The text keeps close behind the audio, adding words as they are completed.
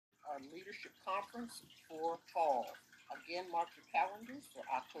leadership conference for fall. Again, mark your calendars for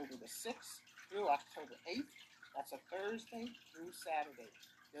October the 6th through October 8th. That's a Thursday through Saturday.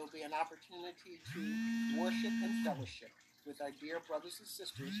 There will be an opportunity to worship and fellowship with our dear brothers and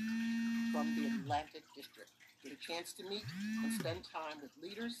sisters from the Atlantic District. Get a chance to meet and spend time with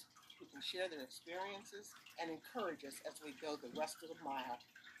leaders who can share their experiences and encourage us as we go the rest of the mile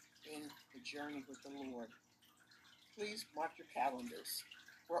in the journey with the Lord. Please mark your calendars.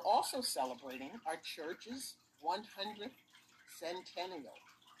 We're also celebrating our church's 100th centennial.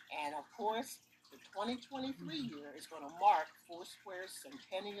 And of course, the 2023 year is going to mark Foursquare's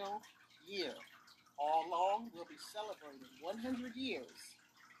centennial year. All along, we'll be celebrating 100 years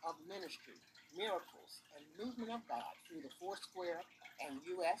of ministry, miracles, and movement of God through the Foursquare and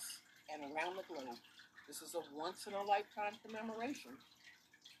U.S. and around the globe. This is a once-in-a-lifetime commemoration,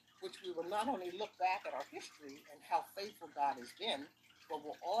 which we will not only look back at our history and how faithful God has been, but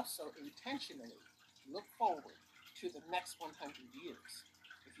will also intentionally look forward to the next 100 years.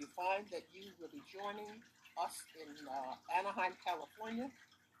 If you find that you will be joining us in Anaheim, California,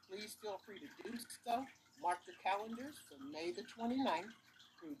 please feel free to do so. Mark your calendars for May the 29th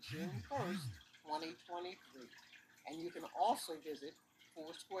through June 1st, 2023. And you can also visit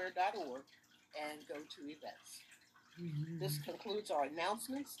foursquare.org and go to events. This concludes our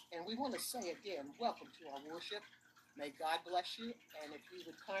announcements, and we want to say again, welcome to our worship. May God bless you, and if you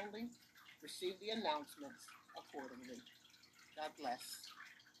would kindly receive the announcements accordingly. God bless.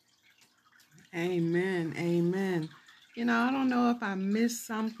 Amen. Amen. You know, I don't know if I missed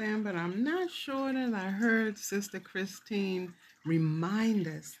something, but I'm not sure that I heard Sister Christine remind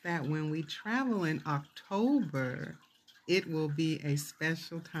us that when we travel in October, it will be a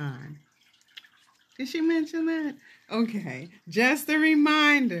special time. Did she mention that? Okay, just a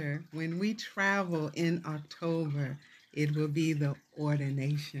reminder, when we travel in October, it will be the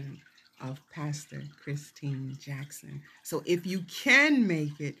ordination of Pastor Christine Jackson. So if you can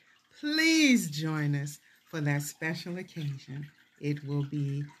make it, please join us for that special occasion. It will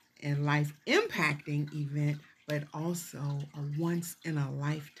be a life-impacting event, but also a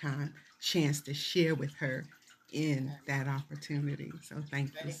once-in-a-lifetime chance to share with her in that opportunity. So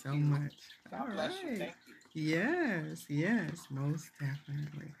thank you so much. God bless you. Thank you. Yes, most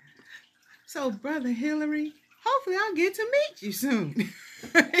definitely. So, Brother Hillary, hopefully I'll get to meet you soon.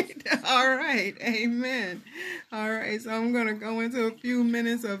 Right? All right. Amen. All right. So I'm going to go into a few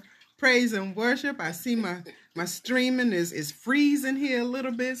minutes of praise and worship. I see my streaming is freezing here a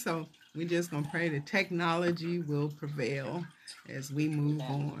little bit. So we're just going to pray that technology will prevail as we move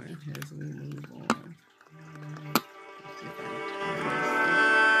on.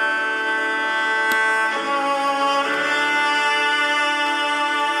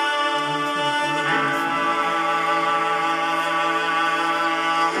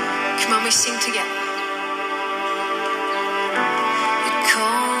 Come on, we sing together. You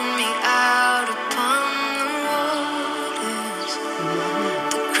called me out upon the waters,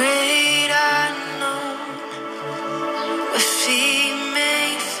 the great unknown, where feet may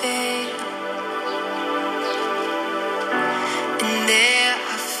fail, and there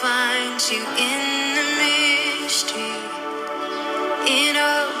I find you in the mystery, in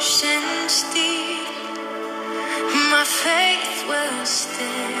oceans deep. My faith will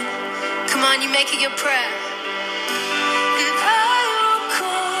stand. Come on, you make it your prayer. And I will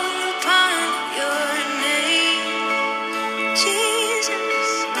call upon your name,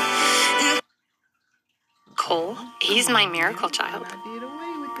 Jesus. Cole, he's my miracle child.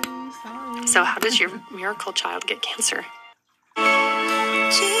 So how does your miracle child get cancer?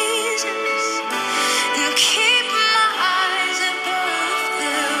 Jesus, and keep my eyes above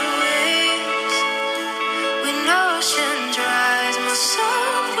the waves. When oceans rise, my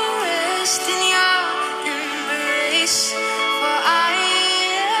soul will rest in your embrace. For I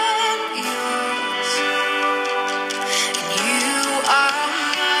am yours, and you are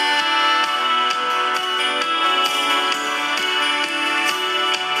mine.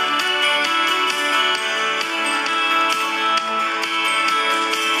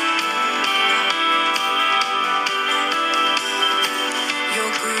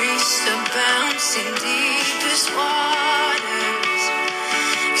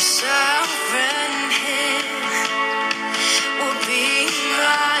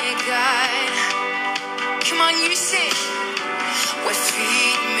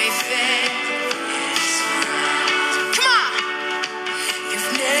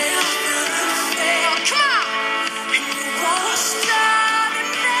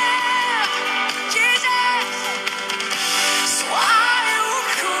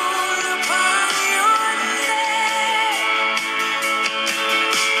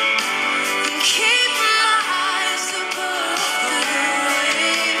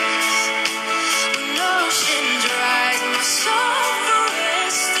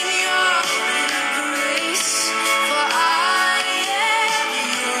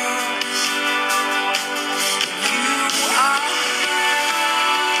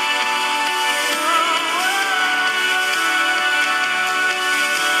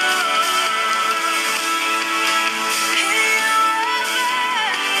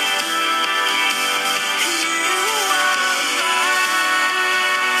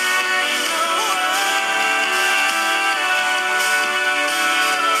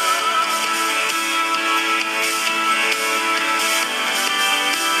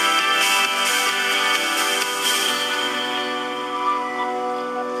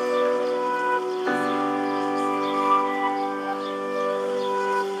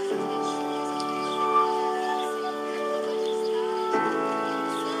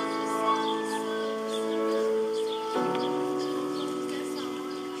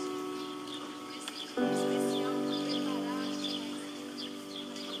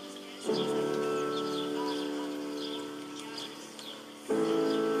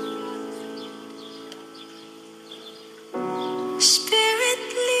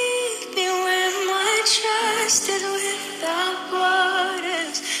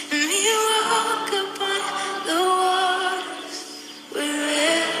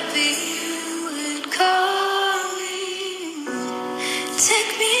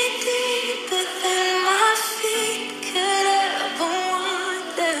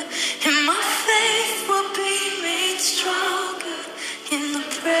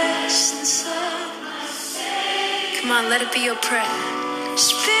 inside. Come on, let it be your prayer.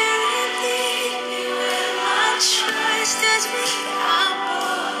 Spirit, lead me where my trust is without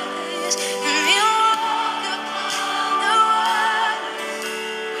borders. Let me walk upon the water.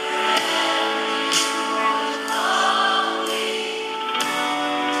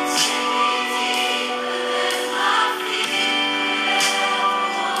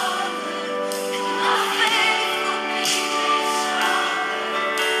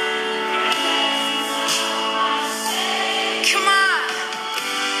 Come on.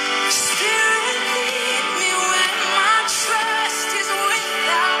 Spirit, lead me where my trust is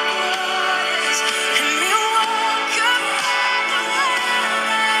without borders. Let me walk around the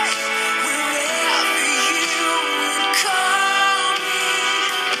waters wherever you would call me.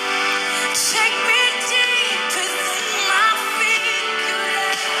 Take me deeper than my feet could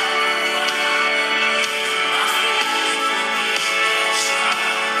ever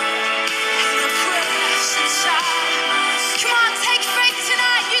in the presence of. Come on, take faith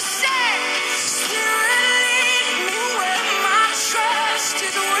tonight. You said, Spirit, lead me where my trust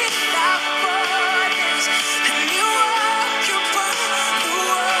is without borders. Let me walk upon the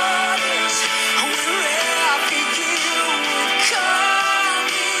waters wherever you would call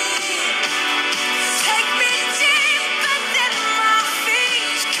me. Take me deeper than my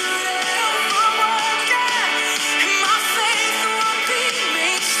feet could ever wander, and my faith will be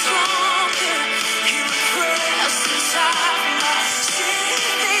made stronger in the presence of my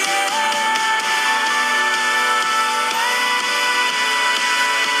Savior.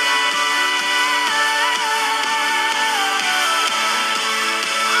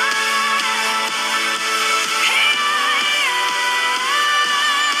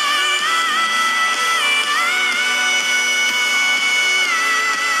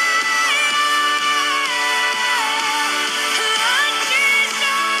 Lord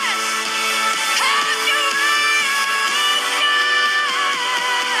Jesus, have your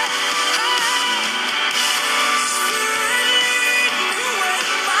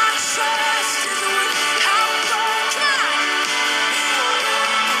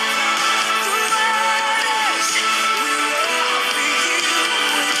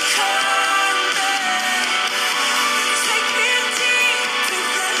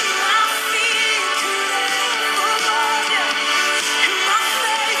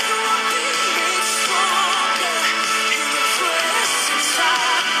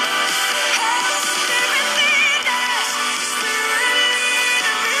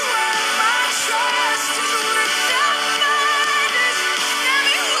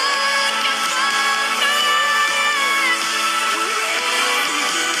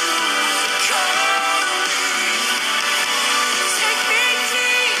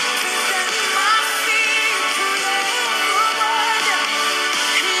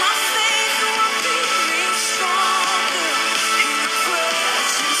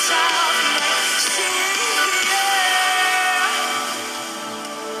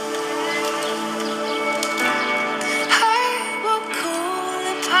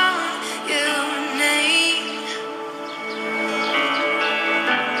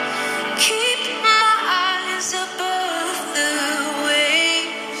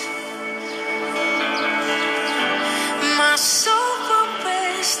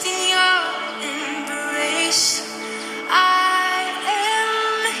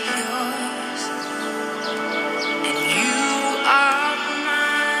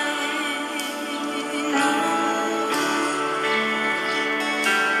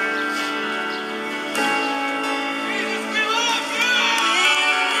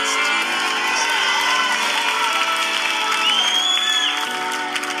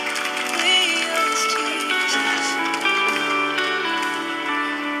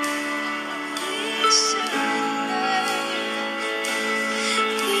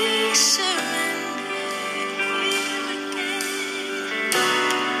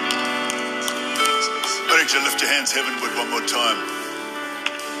encourage you to lift your hands heavenward one more time.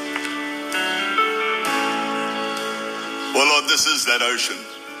 Well, Lord, this is that ocean.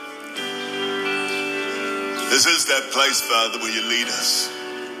 This is that place, Father, where you lead us.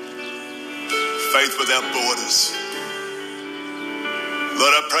 Faith without borders.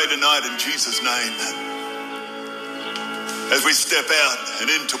 Lord, I pray tonight in Jesus' name, as we step out and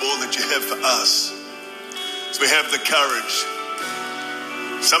into all that you have for us, as we have the courage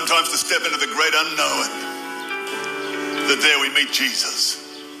sometimes to step into the great unknown, that there we meet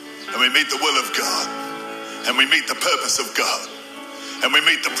Jesus, and we meet the will of God, and we meet the purpose of God, and we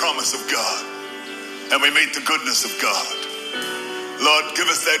meet the promise of God, and we meet the goodness of God. Lord, give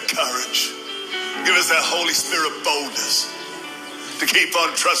us that courage. Give us that Holy Spirit boldness to keep on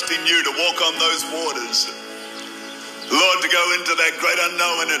trusting you, to walk on those waters. Lord, to go into that great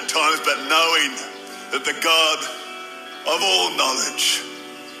unknown at times, but knowing that the God of all knowledge,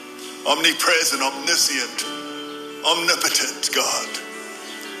 omnipresent, omniscient, omnipotent God,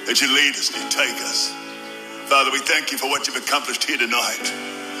 that you lead us and you take us. Father, we thank you for what you've accomplished here tonight.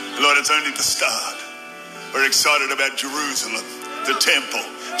 Lord, it's only the start. We're excited about Jerusalem, the temple,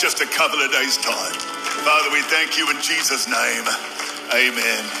 just a couple of days' time. Father, we thank you in Jesus' name.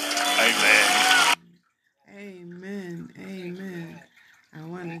 Amen. Amen. Amen. Amen. I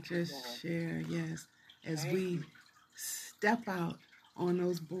want to just share, yes, as we step out on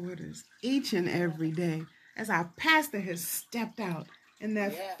those borders each and every day, as our pastor has stepped out in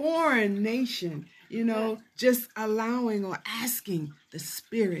that foreign nation, just allowing or asking the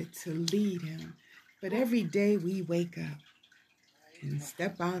Spirit to lead him. But every day we wake up and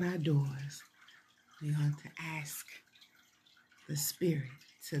step out our doors, we want to ask the Spirit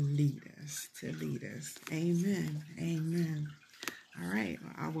to lead us, Amen. Amen. All right,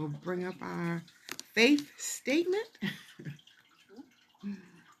 I will bring up our faith statement.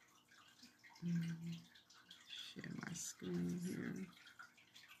 Share my screen here.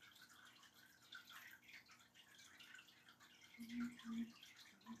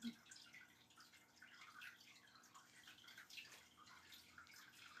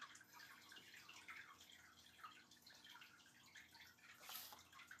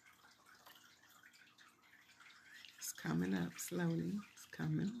 It's coming up slowly. It's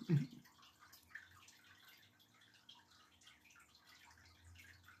coming.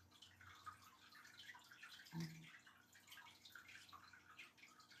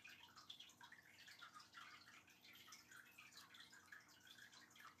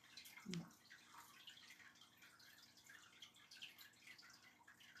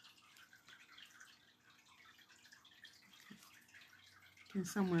 Can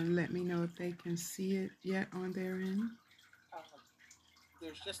someone let me know if they can see it yet on their end?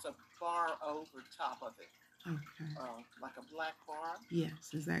 There's just a bar over top of it. Okay. Like a black bar.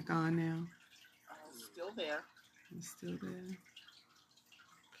 Yes. Is that gone now? Still there. It's still there.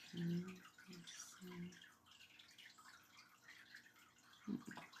 Okay. Let's see.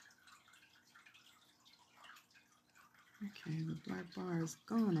 Okay, the black bar is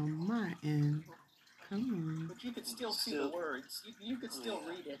gone on my end. Come on. But you could still see the words. You could still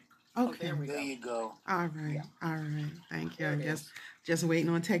read it. Okay. Oh, there you go. All right. Yeah. All right. Thank you. There I'm just waiting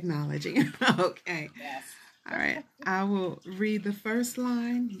on technology. Okay. Yes. All right. I will read the first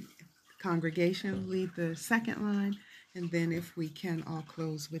line. Congregation, lead the second line. And then if we can, all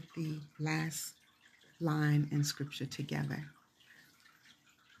close with the last line in scripture together.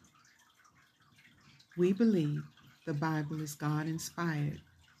 We believe the Bible is God-inspired.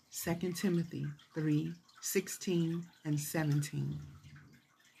 2 Timothy 3:16 and 17.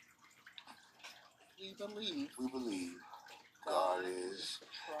 We believe God is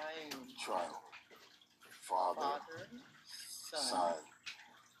triune, Father, Son,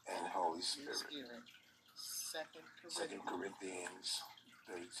 and Holy Spirit. 2 Corinthians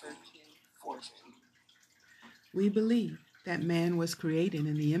 13:14. We believe that man was created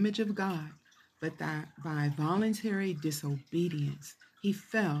in the image of God, but that by voluntary disobedience, he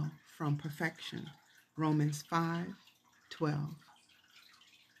fell from perfection. Romans 5:12.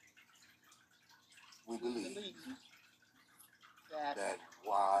 We believe that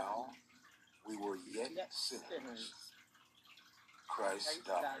while we were yet sinners, Christ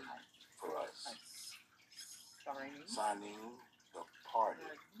died for us, signing the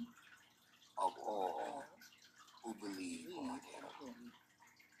pardon of all who believe on him.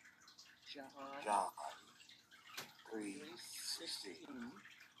 John 3:16.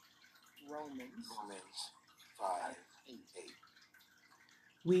 Romans 5:8.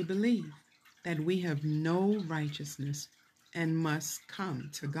 We believe that we have no righteousness and must come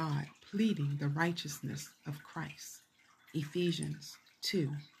to God pleading the righteousness of Christ. Ephesians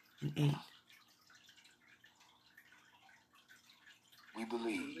 2:8. We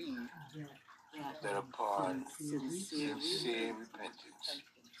believe that upon sincere repentance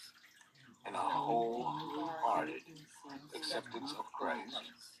and a wholehearted acceptance of Christ,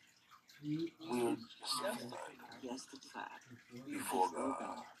 we are justified before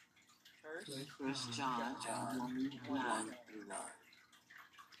God. 1 John 1:9.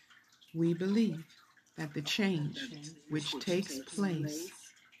 We believe that the change which takes place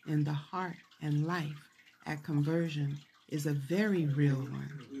in the heart and life at conversion is a very real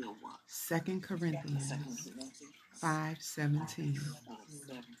one. 2 Corinthians 5:17.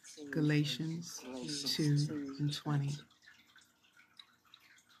 Galatians 2:20.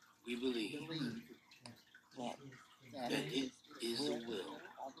 We believe that is the will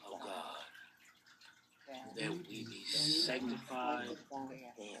of God, that we be sanctified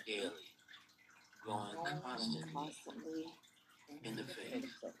daily, growing constantly in the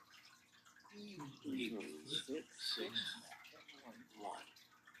faith. Hebrews 6:1.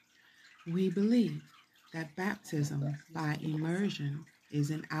 We believe that baptism by immersion is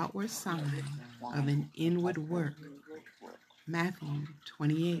an outward sign of an inward work. Matthew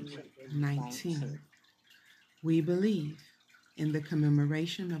 28:19. We believe in the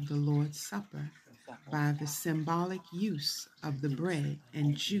commemoration of the Lord's Supper by the symbolic use of the bread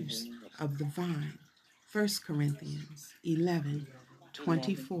and juice of the vine. 1 Corinthians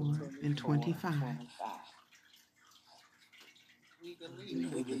 11:24 and 25. We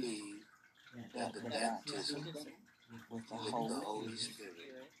We believe that the baptism with the Holy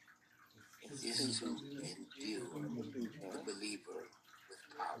Spirit is to endue the believer with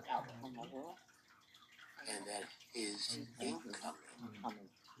power, and that his incoming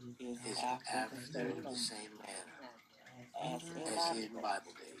is after the same manner as in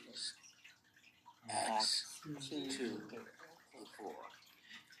Bible days. Acts 2:4.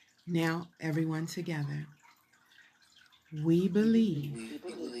 Now, everyone together. We believe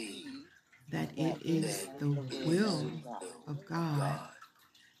that it is the will of God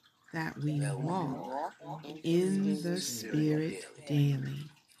that we walk in the Spirit daily.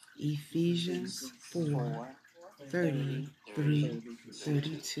 Ephesians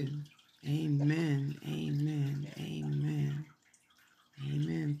 4:33-32. Amen, amen, amen.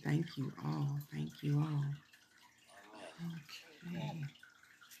 Amen. Thank you all. Thank you all. Okay.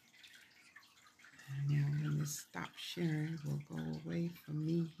 And now let me stop sharing. We'll go away from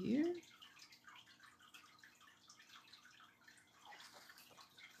me here.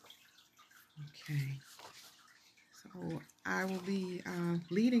 Okay. So I will be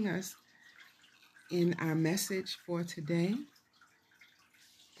leading us in our message for today.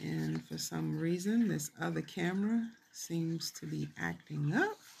 And for some reason, this other camera seems to be acting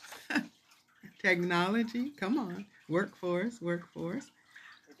up. Technology, come on. Work for us, work for us.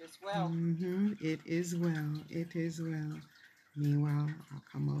 It is well. It is well. It is well. Meanwhile, I'll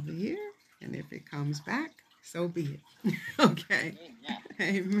come over here, and if it comes back, so be it. Okay.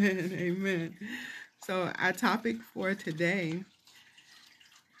 Amen. Amen. So our topic for today,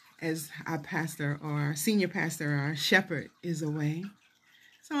 as our pastor or our senior pastor, our shepherd, is away,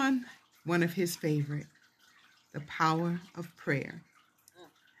 it's on one of his favorite, the power of prayer.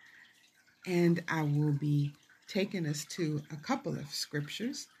 And I will be taking us to a couple of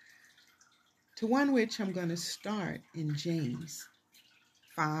scriptures, to one which I'm going to start in James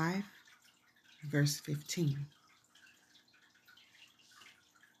 5, verse 15.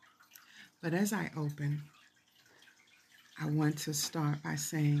 But as I open, I want to start by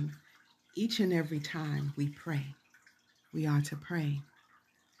saying each and every time we pray, we are to pray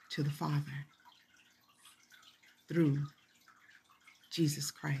to the Father through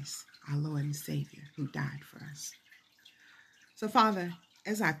Jesus Christ, our Lord and Savior, who died for us. So, Father,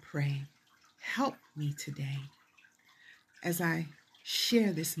 as I pray, help me today. As I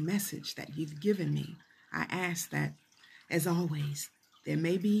share this message that you've given me, I ask that, as always, there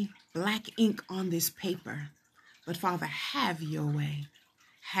may be black ink on this paper, but Father, have your way.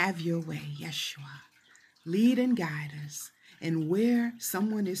 Have your way, Yeshua. Lead and guide us. And where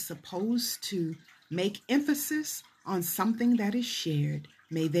someone is supposed to make emphasis on something that is shared,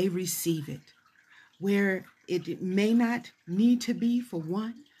 may they receive it. Where it may not need to be for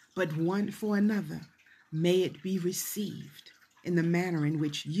one, but one for another, may it be received in the manner in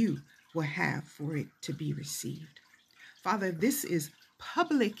which you will have for it to be received. Father, this is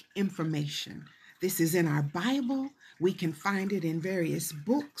public information. This is in our Bible. We can find it in various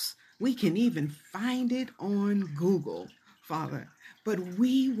books. We can even find it on Google, Father. But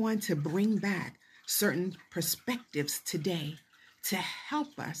we want to bring back certain perspectives today to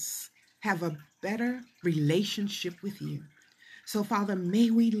help us have a better relationship with you. So, Father,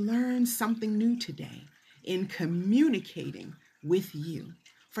 may we learn something new today in communicating with you,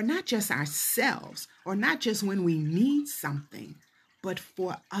 for not just ourselves or not just when we need something, but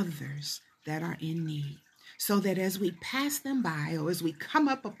for others that are in need, so that as we pass them by or as we come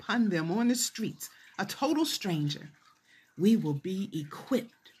up upon them on the streets, a total stranger, we will be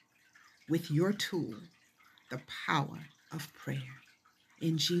equipped with your tool, the power of prayer.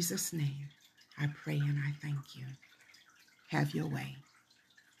 In Jesus' name, I pray and I thank you. Have your way.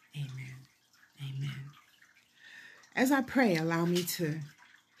 Amen. Amen. As I pray, allow me to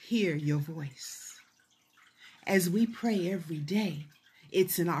hear your voice. As we pray every day,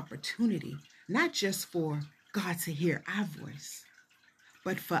 it's an opportunity, not just for God to hear our voice,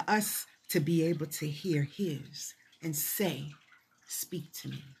 but for us to be able to hear his and say Speak to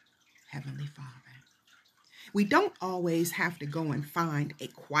me, Heavenly Father. We don't always have to go and find a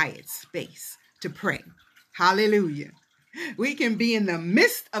quiet space to pray. Hallelujah. We can be in the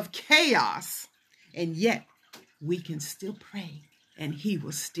midst of chaos, and yet we can still pray, and he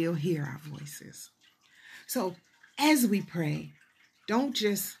will still hear our voices. So as we pray, don't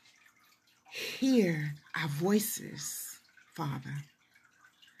just hear our voices, Father.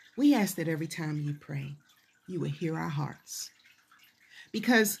 We ask that every time you pray, you will hear our hearts.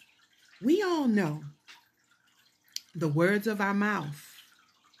 Because we all know the words of our mouth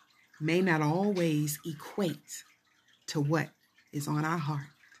may not always equate to what is on our heart.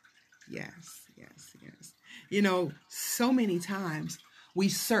 Yes. You know, so many times we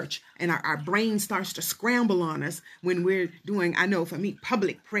search and our brain starts to scramble on us when we're doing, I know for me,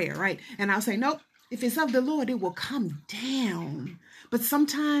 public prayer, right? And I'll say, nope, if it's of the Lord, it will come down. But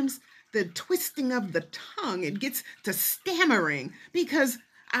sometimes the twisting of the tongue, it gets to stammering because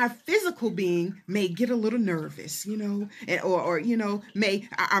our physical being may get a little nervous, our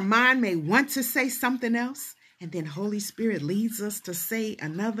mind may want to say something else. And then Holy Spirit leads us to say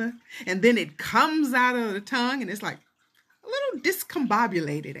another. And then it comes out of the tongue and it's like a little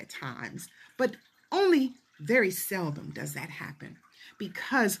discombobulated at times. But only very seldom does that happen.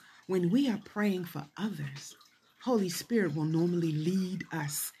 Because when we are praying for others, Holy Spirit will normally lead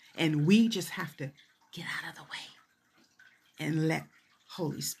us. And we just have to get out of the way and let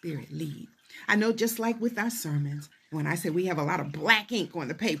Holy Spirit lead. I know just like with our sermons, when I say we have a lot of black ink on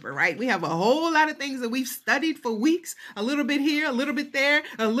the paper, right? We have a whole lot of things that we've studied for weeks, a little bit here, a little bit there,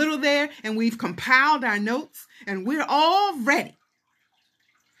 a little there, and we've compiled our notes and we're all ready.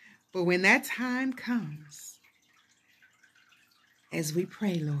 But when that time comes, as we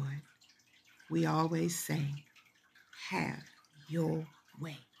pray, Lord, we always say, have your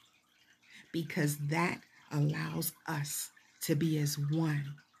way, because that allows us to be as one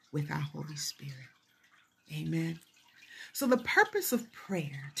with our Holy Spirit. Amen. So the purpose of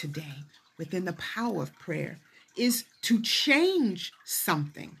prayer today, within the power of prayer, is to change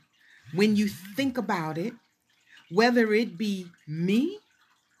something. When you think about it, whether it be me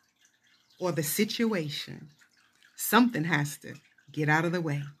or the situation, something has to get out of the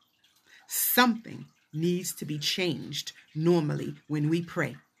way. Something needs to be changed normally when we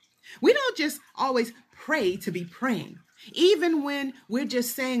pray. We don't just always pray to be praying. Even when we're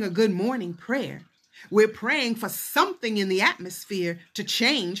just saying a good morning prayer, we're praying for something in the atmosphere to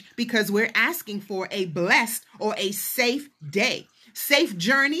change because we're asking for a blessed or a safe day, safe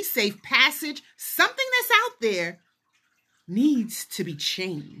journey, safe passage. Something that's out there needs to be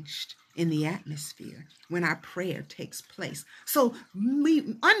changed in the atmosphere when our prayer takes place. So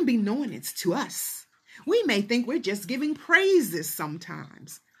unbeknownst to us, we may think we're just giving praises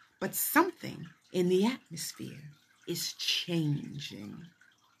sometimes, but something in the atmosphere is changing.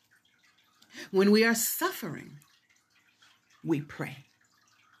 When we are suffering, we pray.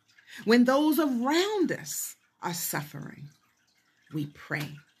 When those around us are suffering, we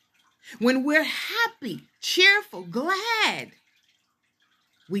pray. When we're happy, cheerful, glad,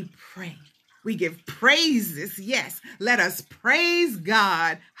 we pray. We give praises. Yes, let us praise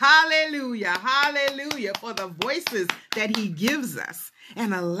God. Hallelujah, hallelujah, for the voices that he gives us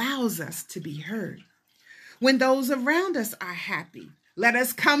and allows us to be heard. When those around us are happy, let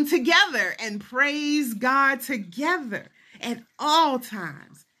us come together and praise God together at all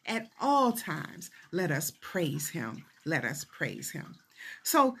times. At all times, let us praise him. Let us praise him.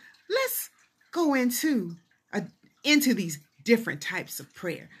 So let's go into these different types of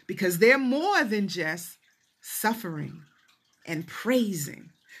prayer, because they're more than just suffering and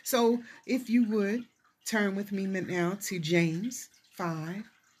praising. So if you would turn with me now to James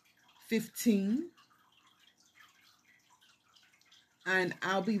 5:15. And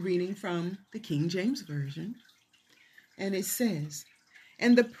I'll be reading from the King James Version. And it says,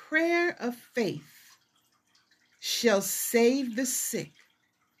 "And the prayer of faith shall save the sick,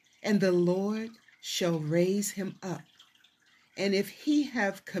 and the Lord shall raise him up. And if he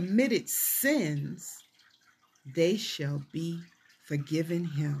have committed sins, they shall be forgiven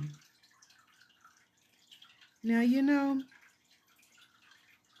him." Now,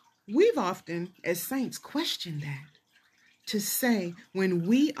 we've often, as saints, questioned that. To say when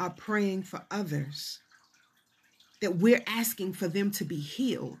we are praying for others that we're asking for them to be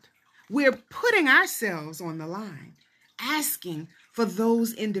healed. We're putting ourselves on the line, asking for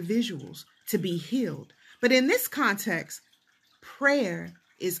those individuals to be healed. But in this context, prayer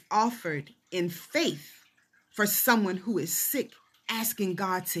is offered in faith for someone who is sick, asking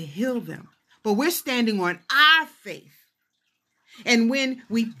God to heal them. But we're standing on our faith. And when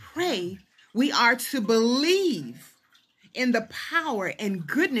we pray, we are to believe in the power and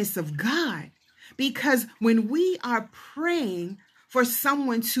goodness of God. Because when we are praying for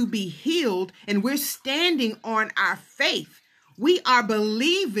someone to be healed and we're standing on our faith, we are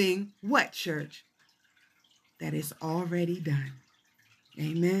believing what, church? That it's already done.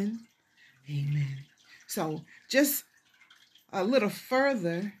 Amen. Amen. So just a little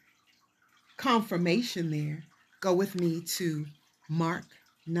further confirmation there. Go with me to Mark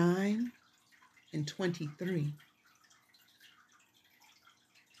 9:23.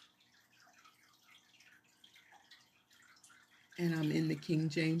 And I'm in the King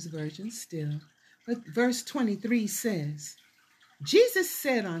James Version still. But verse 23 says, Jesus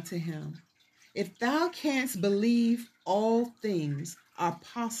said unto him, if thou canst believe, all things are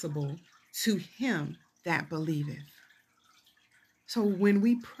possible to him that believeth. So when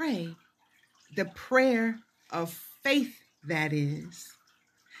we pray, the prayer of faith, that is,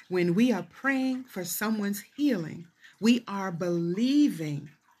 when we are praying for someone's healing, we are believing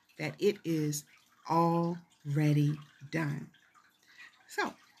that it is already done.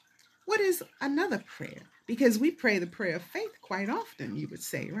 So, what is another prayer? Because we pray the prayer of faith quite often, you would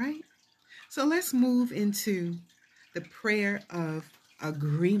say, right? So let's move into the prayer of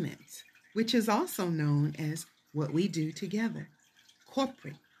agreement, which is also known as what we do together,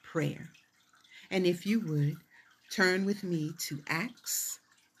 corporate prayer. And if you would, turn with me to Acts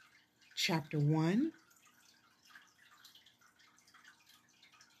chapter 1,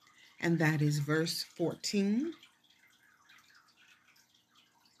 and that is verse 14.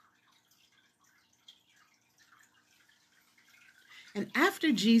 And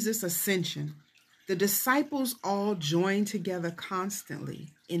after Jesus' ascension, the disciples all joined together constantly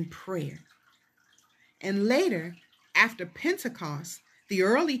in prayer. And later, after Pentecost, the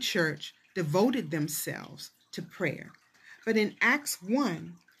early church devoted themselves to prayer. But in Acts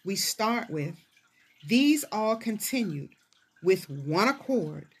 1, we start with, these all continued with one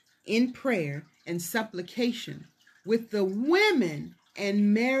accord in prayer and supplication with the women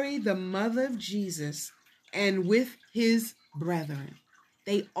and Mary, the mother of Jesus, and with his brethren.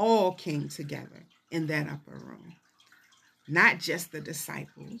 They all came together in that upper room. Not just the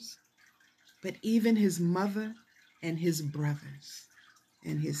disciples, but even his mother and his brothers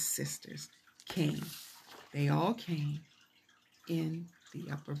and his sisters came. They all came in the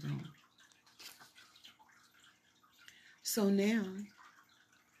upper room. So now,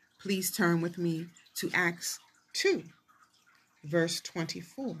 please turn with me to Acts 2, verse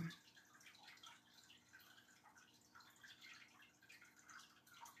 24.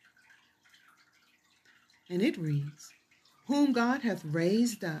 And it reads, whom God hath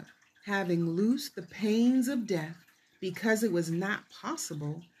raised up, having loosed the pains of death, because it was not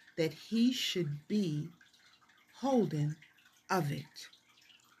possible that he should be holden of it.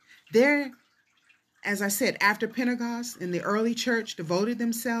 There, as I said, after Pentecost, in the early church devoted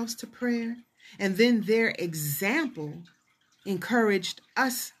themselves to prayer, and then their example encouraged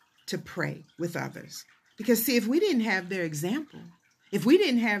us to pray with others. Because see, if we didn't have their example, if we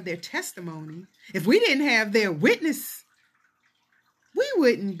didn't have their testimony, if we didn't have their witness, we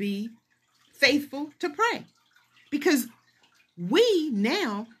wouldn't be faithful to pray. Because we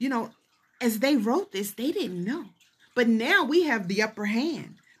now, as they wrote this, they didn't know. But now we have the upper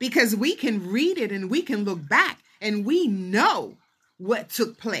hand because we can read it and we can look back and we know what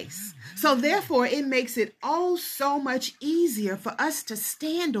took place. So therefore, it makes it oh so much easier for us to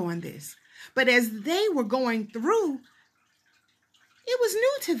stand on this. But as they were going through, it was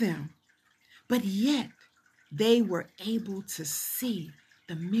new to them. But yet, they were able to see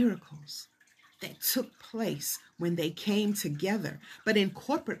the miracles that took place when they came together. But in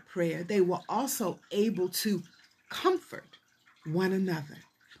corporate prayer, they were also able to comfort one another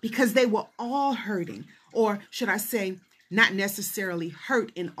because they were all hurting, or should I say, not necessarily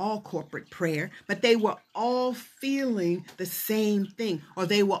hurt in all corporate prayer, but they were all feeling the same thing, or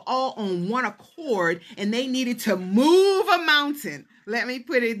they were all on one accord and they needed to move a mountain. Let me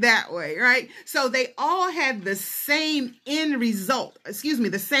put it that way, right? So they all had the same end result,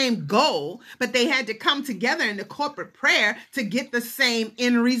 the same goal, but they had to come together in the corporate prayer to get the same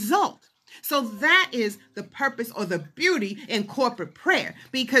end result. So that is the purpose or the beauty in corporate prayer,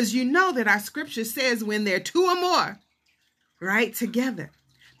 because you know that our scripture says when there are two or more, right, together,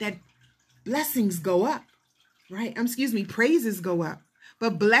 that blessings go up, right? Praises go up,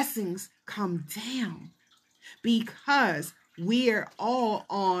 but blessings come down because we are all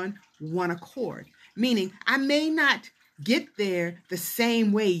on one accord. Meaning, I may not get there the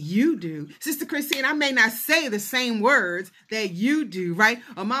same way you do. Sister Christine, I may not say the same words that you do, right?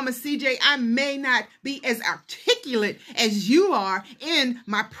 Or Mama CJ, I may not be as articulate as you are in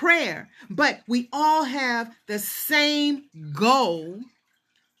my prayer, but we all have the same goal.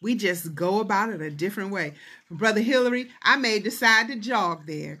 We just go about it a different way. Brother Hillary, I may decide to jog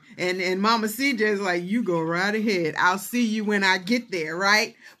there. And Mama CJ is like, you go right ahead. I'll see you when I get there,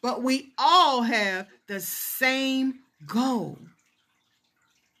 right? But we all have the same goal,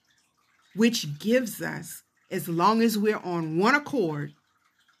 which gives us, as long as we're on one accord,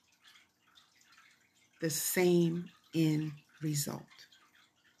 the same end result.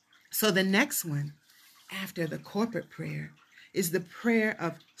 So the next one, after the corporate prayer, is the prayer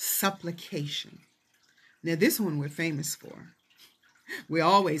of supplication. Now, this one we're famous for. We're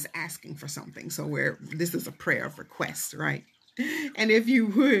always asking for something. So this is a prayer of request, right? And if you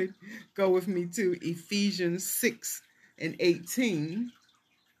would go with me to Ephesians 6:18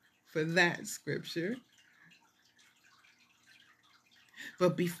 for that scripture.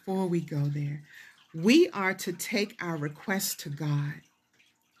 But before we go there, we are to take our requests to God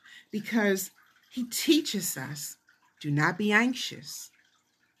because he teaches us, do not be anxious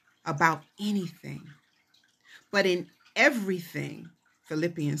about anything, but in everything,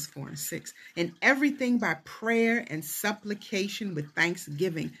 Philippians 4:6, in everything by prayer and supplication with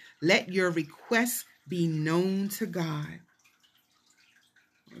thanksgiving, let your requests be known to God.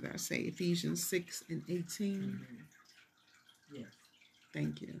 What did I say? Ephesians 6:18. Yes.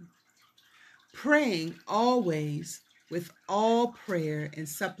 Thank you. Praying always with all prayer and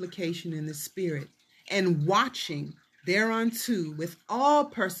supplication in the Spirit, and watching thereunto with all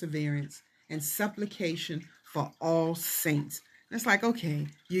perseverance and supplication for all saints. That's like, okay,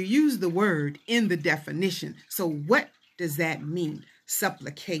 you use the word in the definition. So what does that mean?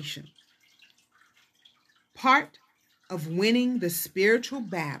 Supplication. Part of winning the spiritual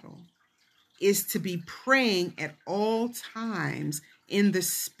battle is to be praying at all times in the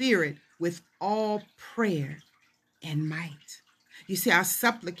Spirit with all prayer and might. You see, our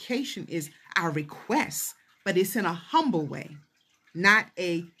supplication is our request, but it's in a humble way, not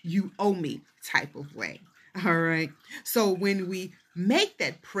a you owe me type of way. All right. So when we make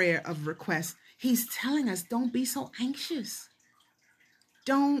that prayer of request, he's telling us, don't be so anxious.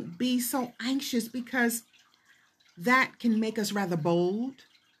 Don't be so anxious, because that can make us rather bold,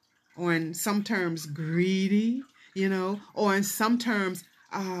 or in some terms greedy, or in some terms,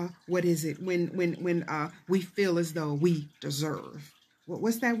 what is it? When we feel as though we deserve.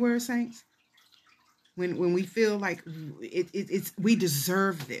 What's that word, saints? When we feel like it's we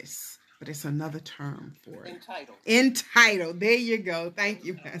deserve this, but it's another term for it. Entitled. There you go. Thank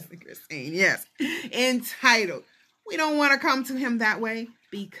you, Pastor Christine. Yes, entitled. We don't want to come to him that way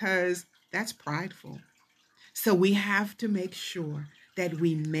because that's prideful. So we have to make sure that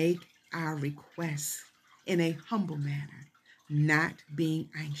we make our requests in a humble manner, not being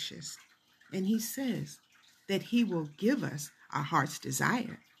anxious. And he says that he will give us our heart's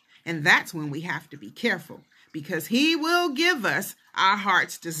desire. And that's when we have to be careful, because he will give us our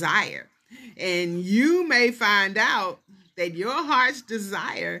heart's desire. And you may find out that your heart's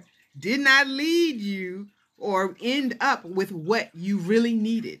desire did not lead you or end up with what you really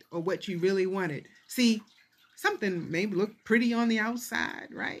needed or what you really wanted. See, something may look pretty on the outside,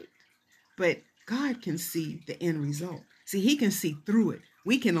 right? But God can see the end result. See, he can see through it.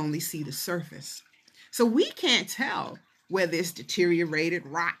 We can only see the surface. So we can't tell whether it's deteriorated,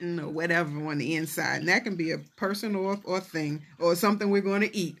 rotten, or whatever on the inside. And that can be a person or thing or something we're going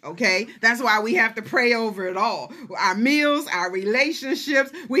to eat, okay? That's why we have to pray over it all. Our meals, our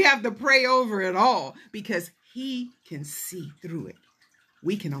relationships, we have to pray over it all, because he can see through it.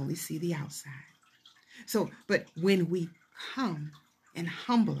 We can only see the outside. So, but when we come and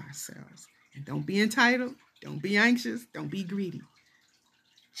humble ourselves, and don't be entitled, don't be anxious, don't be greedy,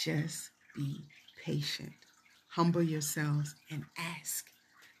 just be patient. Humble yourselves and ask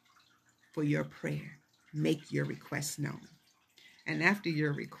for your prayer. Make your request known. And after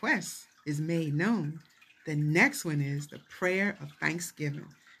your request is made known, the next one is the prayer of thanksgiving.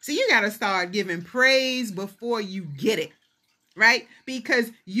 So you got to start giving praise before you get it, right?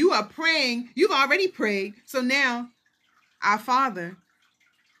 Because you are praying, you've already prayed. So now our Father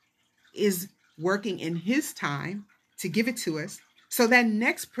is working in his time to give it to us. So that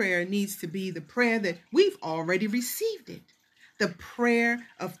next prayer needs to be the prayer that we've already received it, the prayer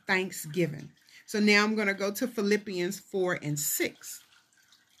of thanksgiving. So now I'm going to go to Philippians 4:6.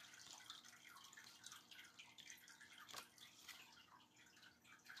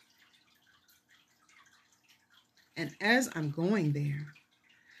 And as I'm going there,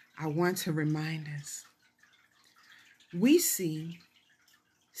 I want to remind us we see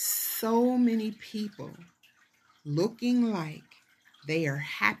so many people looking like they are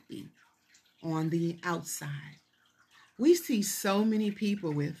happy on the outside. We see so many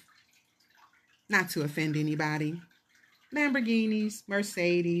people with, not to offend anybody, Lamborghinis,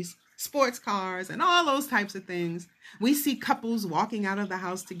 Mercedes, sports cars, and all those types of things. We see couples walking out of the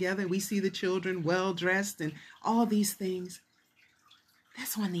house together. We see the children well dressed and all these things.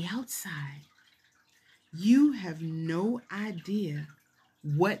 That's on the outside. You have no idea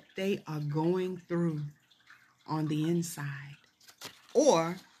what they are going through on the inside,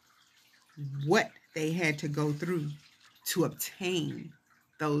 or what they had to go through to obtain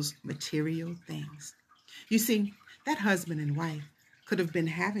those material things. You see, that husband and wife could have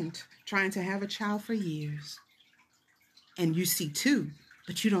been trying to have a child for years. And you see two,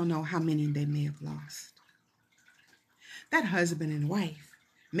 but you don't know how many they may have lost. That husband and wife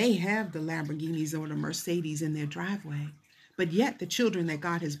may have the Lamborghinis or the Mercedes in their driveway, but yet the children that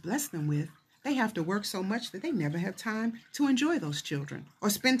God has blessed them with, they have to work so much that they never have time to enjoy those children or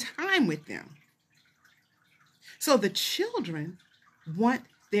spend time with them. So the children want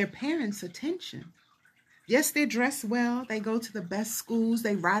their parents' attention. Yes, they dress well, they go to the best schools,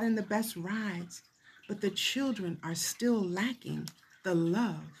 they ride in the best rides, but the children are still lacking the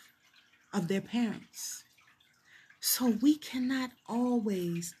love of their parents. So we cannot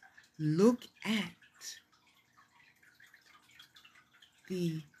always look at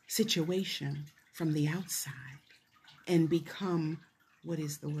the situation from the outside and become,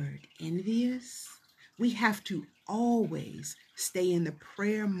 envious. We have to always stay in the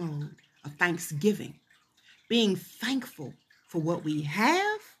prayer mode of thanksgiving, being thankful for what we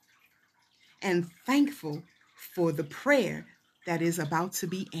have and thankful for the prayer that is about to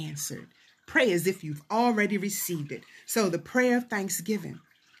be answered. Pray as if you've already received it. So the prayer of thanksgiving,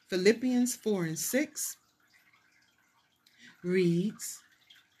 Philippians 4:6 reads,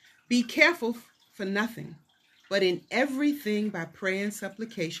 "Be careful for nothing, but in everything by prayer and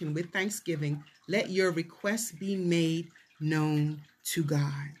supplication with thanksgiving, let your requests be made known to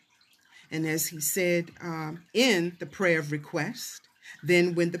God." And as he said in the prayer of request,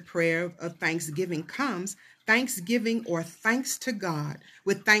 then when the prayer of thanksgiving comes, thanksgiving or thanks to God.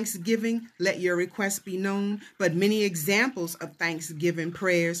 With thanksgiving, let your requests be known. But many examples of thanksgiving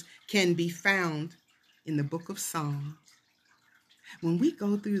prayers can be found in the book of Psalms. When we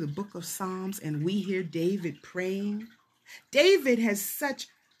go through the book of Psalms and we hear David praying, David has such,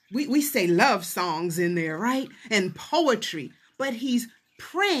 we say love songs in there, right? And poetry, but he's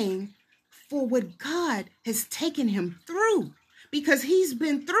praying for what God has taken him through, because he's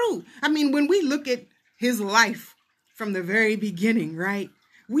been through. I mean, when we look at his life from the very beginning, right?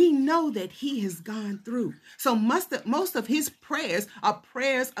 We know that he has gone through. So most of his prayers are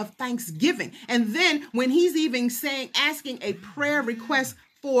prayers of thanksgiving. And then when he's even asking a prayer request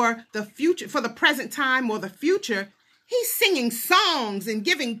for the future, for the present time or the future, he's singing songs and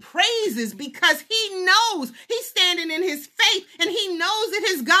giving praises because he knows he's standing in his faith and he knows that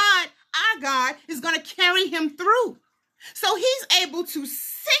his God, our God, is going to carry him through. So he's able to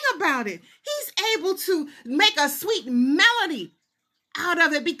sing about it. He's able to make a sweet melody out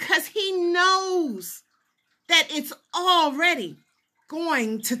of it because he knows that it's already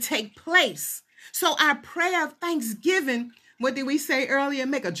going to take place. So our prayer of thanksgiving, what did we say earlier?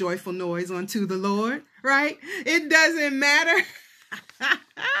 Make a joyful noise unto the Lord, right? It doesn't matter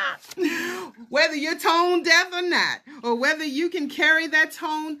whether you're tone deaf or not, or whether you can carry that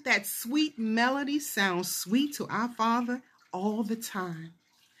tone. That sweet melody sounds sweet to our Father all the time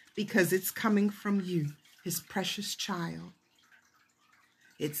because it's coming from you, his precious child.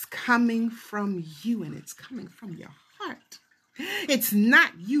 It's coming from you and it's coming from your heart. It's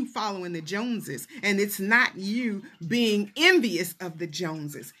not you following the Joneses, and it's not you being envious of the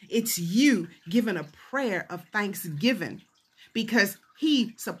Joneses. It's you giving a prayer of thanksgiving because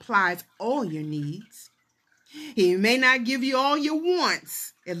he supplies all your needs. He may not give you all your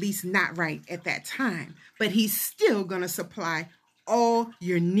wants, at least not right at that time, but he's still going to supply all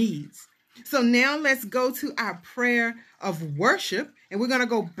your needs. So now let's go to our prayer of worship, and we're going to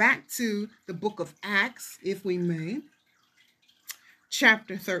go back to the book of Acts, if we may,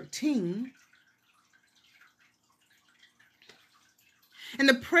 chapter 13. And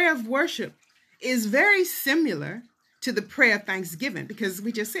the prayer of worship is very similar to the prayer of thanksgiving because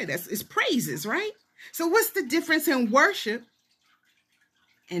we just said it's praises, right? So what's the difference in worship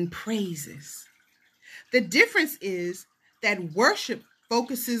and praises? The difference is that worship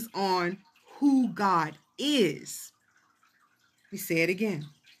focuses on who God is. We say it again.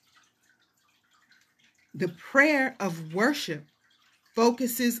 The prayer of worship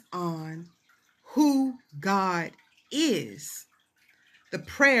focuses on who God is. The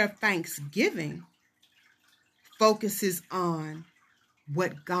prayer of thanksgiving focuses on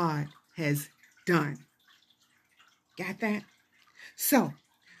what God has done. Got that? So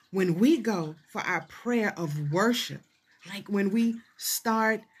when we go for our prayer of worship, like when we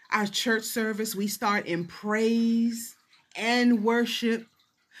start our church service, we start in praise and worship.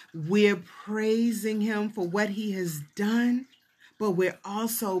 We're praising him for what he has done, but we're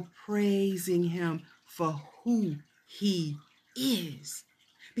also praising him for who he is.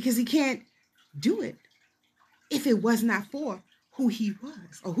 Because he can't do it if it was not for who he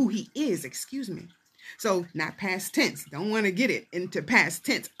was, or who he is, excuse me. So not past tense. Don't want to get it into past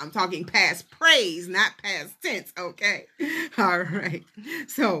tense. I'm talking past praise, not past tense, okay? All right.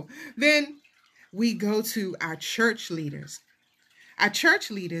 So then we go to our church leaders. Our church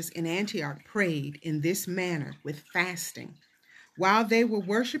leaders in Antioch prayed in this manner with fasting. While they were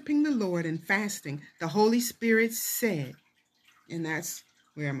worshiping the Lord and fasting, the Holy Spirit said, and that's,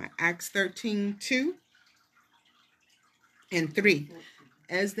 where am I? Acts 13, 2 and 3.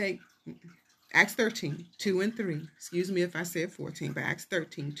 Acts 13, 2 and 3. Excuse me if I said 14, but Acts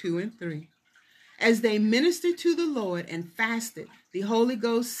 13, 2 and 3. As they ministered to the Lord and fasted, the Holy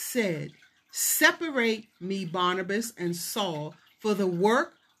Ghost said, "Separate me, Barnabas and Saul, for the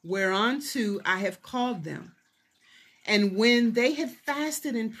work whereunto I have called them." And when they had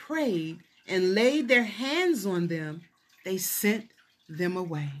fasted and prayed and laid their hands on them, they sent them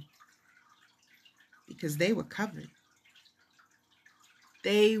away. Because they were covered.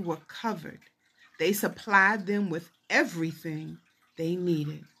 They were covered. They supplied them with everything they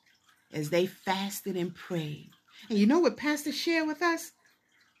needed as they fasted and prayed. And you know what Pastor shared with us?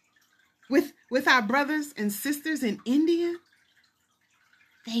 With our brothers and sisters in India?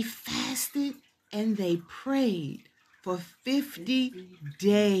 They fasted and they prayed for 50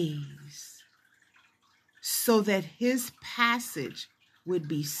 days so that his passage would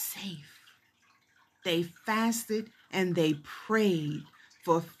be safe. They fasted and they prayed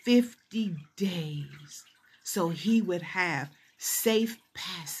for 50 days so he would have safe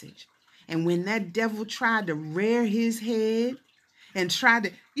passage. And when that devil tried to rear his head and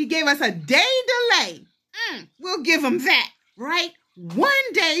he gave us a day delay. We'll give him that, right? 1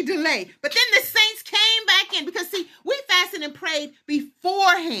 day delay. But then the saints came back in because, see, we fasted and prayed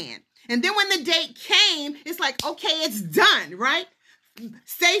beforehand. And then when the date came, it's like, okay, it's done, right?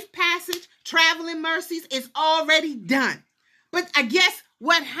 Safe passage, traveling mercies is already done. But I guess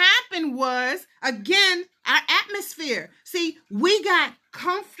what happened was, again, our atmosphere. See, we got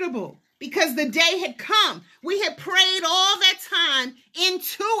comfortable because the day had come. We had prayed all that time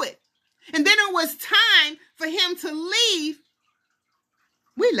into it. And then it was time for him to leave.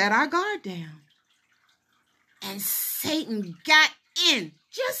 We let our guard down. And Satan got in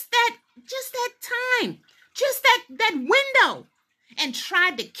just that time, just that window, and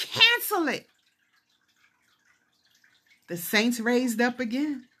tried to cancel it. The saints raised up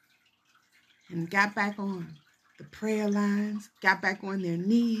again and got back on the prayer lines, got back on their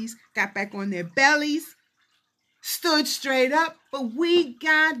knees, got back on their bellies, stood straight up, but we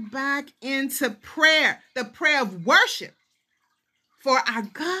got back into prayer, the prayer of worship for our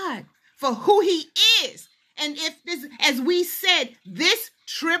God, for who he is. And if this, as we said, this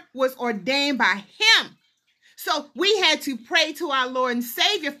trip was ordained by him. So we had to pray to our Lord and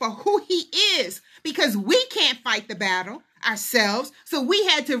Savior for who he is, because we can't fight the battle ourselves. So we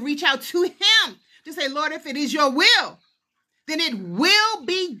had to reach out to him to say, Lord, if it is your will, then it will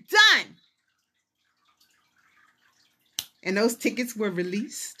be done. And those tickets were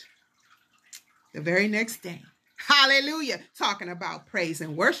released the very next day. Hallelujah. Talking about praise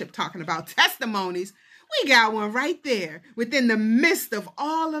and worship, talking about testimonies. We got one right there within the midst of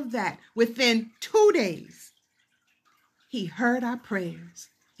all of that. Within 2 days, he heard our prayers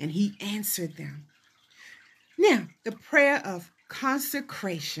and he answered them. Now, the prayer of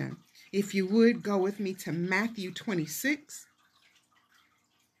consecration. If you would go with me to Matthew 26.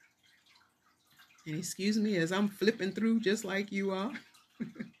 And excuse me as I'm flipping through just like you are.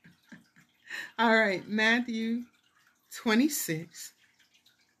 All right, Matthew 26,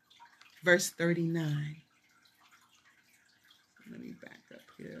 verse 39. Let me back up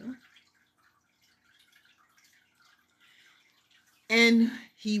here. And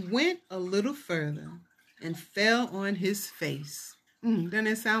he went a little further and fell on his face. Doesn't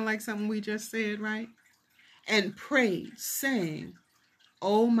it sound like something we just said, right? And prayed, saying,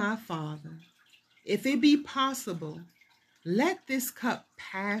 "O my Father, if it be possible, let this cup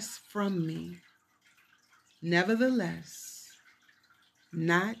pass from me. Nevertheless,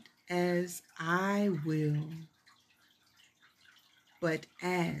 not as I will, but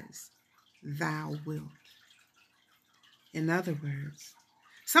as thou wilt." In other words,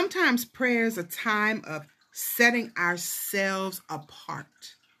 sometimes prayer is a time of setting ourselves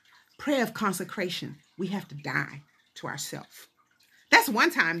apart. Prayer of consecration, we have to die to ourselves. That's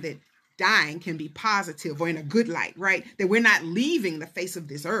one time that dying can be positive or in a good light, right? That we're not leaving the face of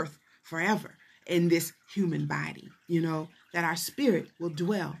this earth forever in this human body, that our spirit will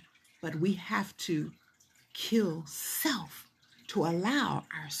dwell. But we have to kill self to allow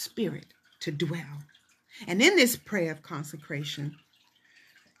our spirit to dwell. And in this prayer of consecration,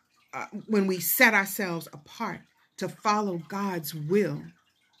 when we set ourselves apart to follow God's will,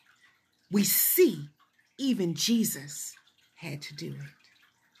 we see even Jesus had to do it.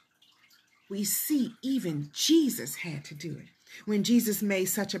 We see even Jesus had to do it. When Jesus made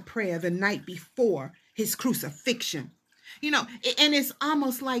such a prayer the night before his crucifixion, and it's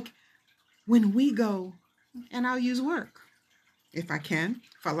almost like when we go, and I'll use work, if I can,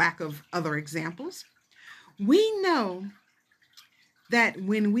 for lack of other examples. We know that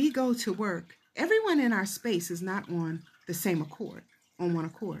when we go to work, everyone in our space is not on the same accord, on one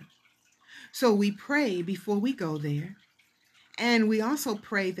accord. So we pray before we go there. And we also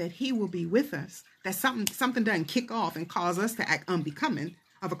pray that he will be with us, that something doesn't kick off and cause us to act unbecoming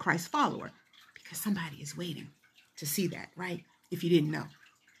of a Christ follower, because somebody is waiting to see that, right? If you didn't know.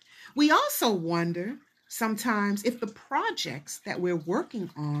 We also wonder sometimes if the projects that we're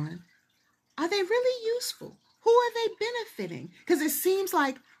working on, are they really useful? Who are they benefiting? Because it seems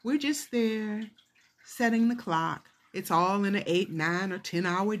like we're just there setting the clock. It's all in an 8, 9, or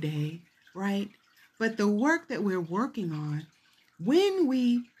 10-hour day, right? But the work that we're working on, when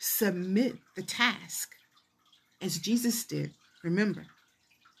we submit the task, as Jesus did, remember,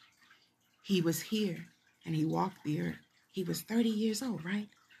 he was here and he walked the earth. He was 30 years old, right?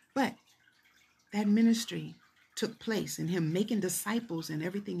 But that ministry took place in him making disciples and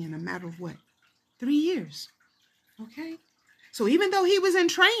everything in a matter of what? 3 years. Okay? So even though he was in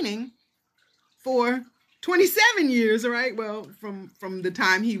training for 27 years, right? Well, from the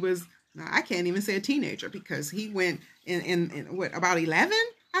time he was, I can't even say a teenager, because he went in what, about 11?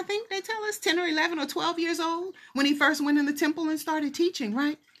 I think they tell us 10 or 11 or 12 years old when he first went in the temple and started teaching,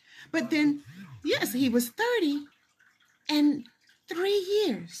 right? But then, yes, he was 30, and 3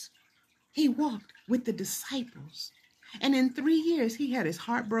 years he walked with the disciples. And in 3 years, he had his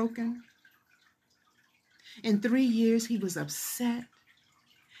heart broken. In 3 years, he was upset.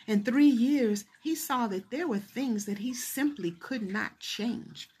 In 3 years, he saw that there were things that he simply could not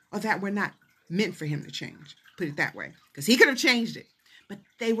change, or that were not meant for him to change. Put it that way, because he could have changed it, but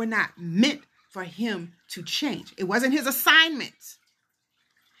they were not meant for him to change. It wasn't his assignment.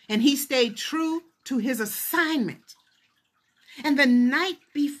 And he stayed true to his assignment. And the night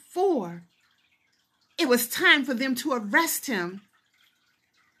before it was time for them to arrest him,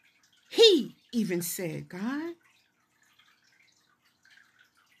 he even said, God,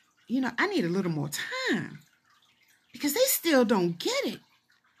 I need a little more time, because they still don't get it.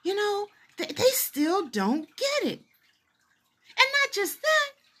 They still don't get it. And not just that,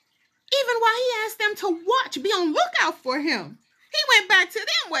 even while he asked them to watch, be on lookout for him, he went back to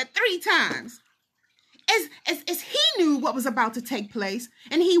them, 3 times? As he knew what was about to take place,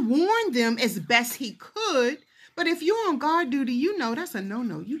 and he warned them as best he could. But if you're on guard duty, that's a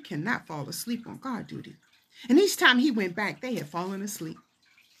no-no. You cannot fall asleep on guard duty. And each time he went back, they had fallen asleep.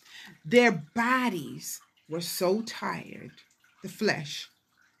 Their bodies were so tired, the flesh,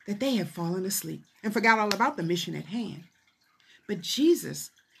 that they had fallen asleep and forgot all about the mission at hand. But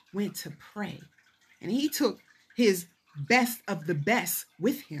Jesus went to pray, and he took his best of the best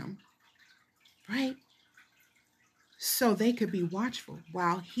with him, right? So they could be watchful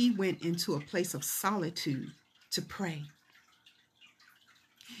while he went into a place of solitude to pray.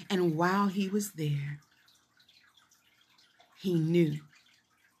 And while he was there, he knew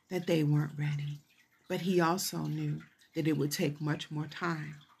that they weren't ready, but he also knew that it would take much more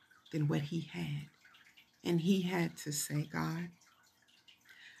time than what he had. And he had to say, God,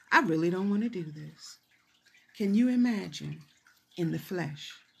 I really don't want to do this. Can you imagine in the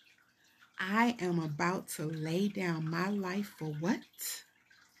flesh? I am about to lay down my life for what?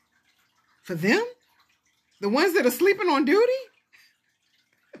 For them? The ones that are sleeping on duty?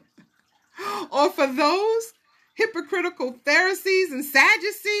 Or for those hypocritical Pharisees and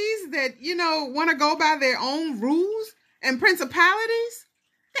Sadducees that, want to go by their own rules and principalities?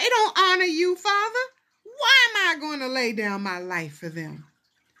 They don't honor you, Father. Why am I going to lay down my life for them?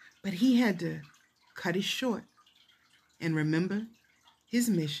 But he had to cut it short and remember his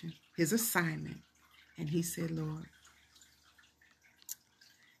mission, his assignment. And he said, Lord,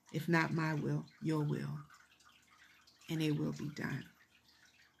 if not my will, your will, and it will be done.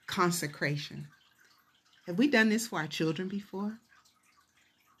 Consecration. Have we done this for our children before?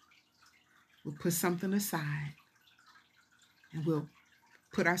 We'll put something aside and we'll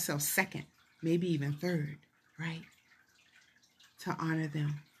put ourselves second, maybe even third, right? To honor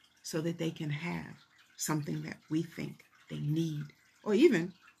them so that they can have something that we think they need or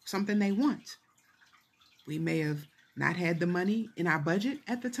even something they want. We may have not had the money in our budget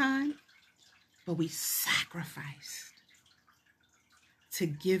at the time, but we sacrificed to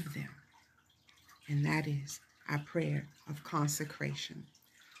give them. And that is our prayer of consecration.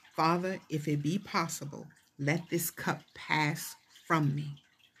 Father, if it be possible, let this cup pass from me.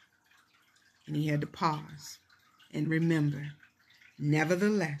 And he had to pause and remember,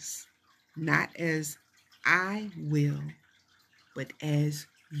 nevertheless, not as I will, but as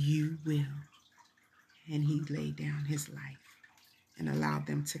you will. And he laid down his life and allowed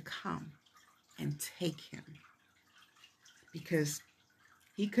them to come and take him. Because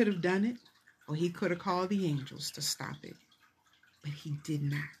he could have done it, or he could have called the angels to stop it, but he did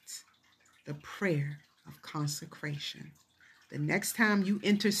not. The prayer of consecration. The next time you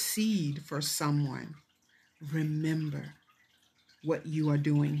intercede for someone, remember what you are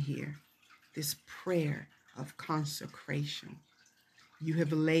doing here. This prayer of consecration. You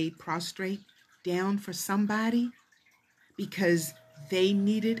have laid prostrate down for somebody because they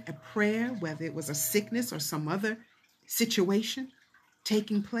needed a prayer, whether it was a sickness or some other situation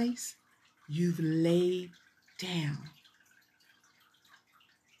taking place. You've laid down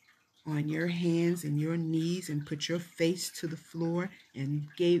on your hands and your knees and put your face to the floor and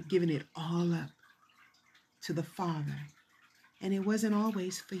given it all up to the Father. And it wasn't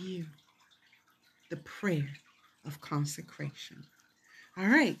always for you. The prayer of consecration. All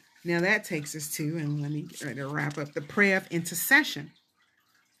right, now that takes us to, and let me wrap up, the prayer of intercession.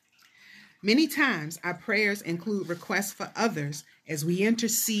 Many times our prayers include requests for others as we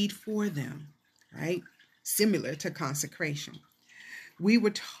intercede for them, right? Similar to consecration. We were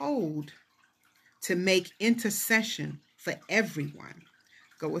told to make intercession for everyone.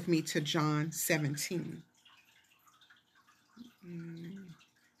 Go with me to John 17.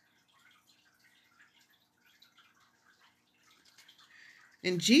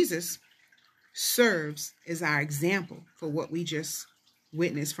 And Jesus serves as our example for what we just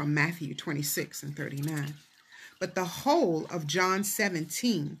witnessed from Matthew 26 and 39. But the whole of John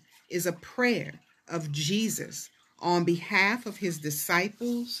 17 is a prayer of Jesus on behalf of his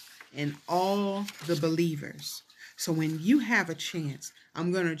disciples and all the believers. So when you have a chance,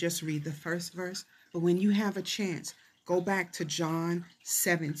 I'm going to just read the first verse, but when you have a chance, go back to John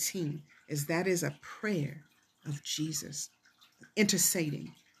 17, as that is a prayer of Jesus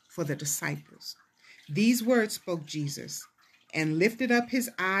interceding for the disciples. These words spoke Jesus and lifted up his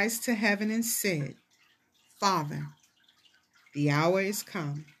eyes to heaven and said, Father, the hour is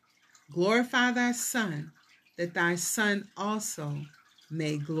come. Glorify thy Son, that thy Son also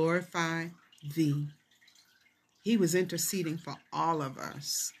may glorify thee. He was interceding for all of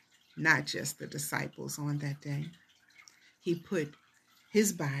us, not just the disciples on that day. He put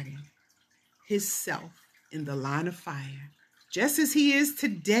his body, his self in the line of fire, just as he is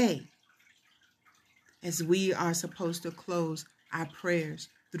today, as we are supposed to close our prayers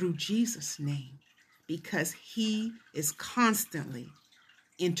through Jesus' name, because he is constantly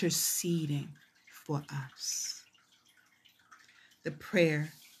interceding for us. The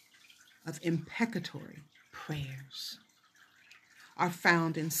prayer of imprecatory prayers are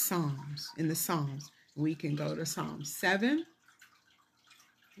found in the Psalms. We can go to Psalm 7.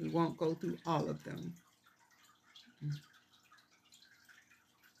 We won't go through all of them.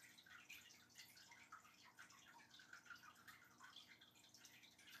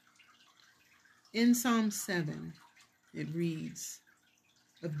 In Psalm 7, it reads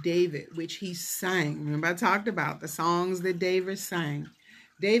of David, which he sang. Remember, I talked about the songs that David sang.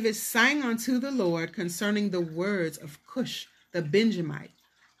 David sang unto the Lord concerning the words of Cush the Benjamite.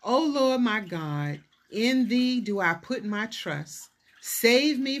 O Lord my God, in thee do I put my trust.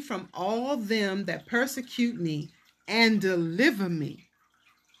 Save me from all them that persecute me and deliver me.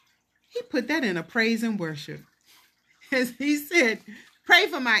 He put that in a praise and worship. As he said, pray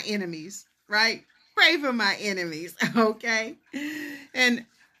for my enemies, right? Pray for my enemies, okay? And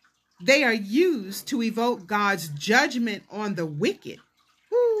they are used to evoke God's judgment on the wicked.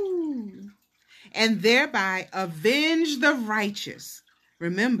 Woo. And thereby avenge the righteous.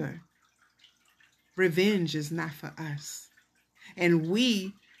 Remember, revenge is not for us. And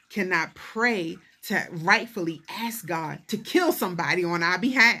we cannot pray to rightfully ask God to kill somebody on our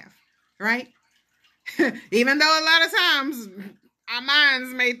behalf, right? Even though a lot of times our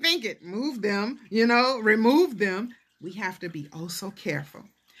minds may think it, move them, remove them. We have to be oh so careful.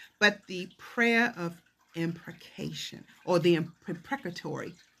 But the prayer of imprecation or the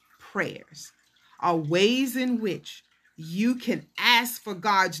imprecatory prayers are ways in which you can ask for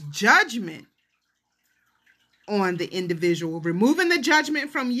God's judgment on the individual, removing the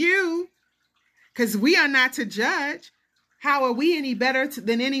judgment from you, because we are not to judge. How are we any better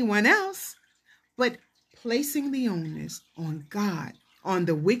than anyone else? But placing the onus on God, on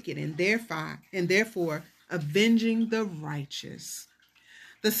the wicked, and therefore avenging the righteous.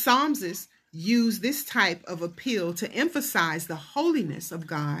 The psalmists use this type of appeal to emphasize the holiness of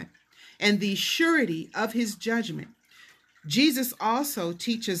God and the surety of his judgment. Jesus also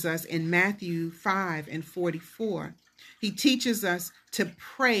teaches us in Matthew 5:44. He teaches us to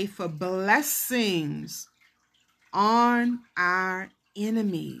pray for blessings on our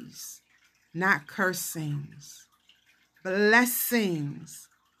enemies, not cursings, blessings.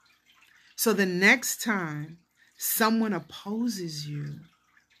 So the next time someone opposes you,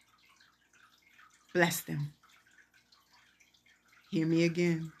 bless them. Hear me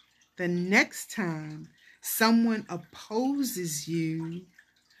again. The next time someone opposes you,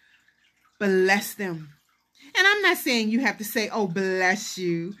 bless them. And I'm not saying you have to say, oh, bless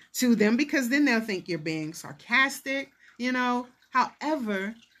you to them, because then they'll think you're being sarcastic,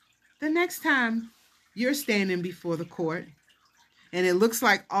 However, the next time you're standing before the court and it looks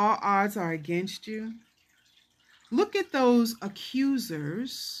like all odds are against you, look at those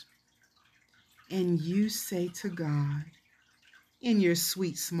accusers and you say to God in your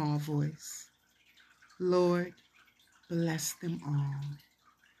sweet small voice, Lord, bless them all.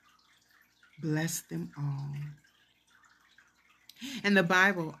 Bless them all. And the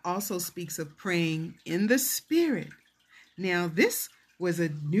Bible also speaks of praying in the Spirit. Now, this was a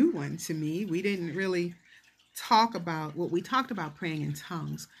new one to me. We didn't really talk about, we talked about praying in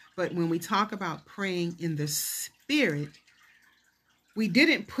tongues, but when we talk about praying in the Spirit, we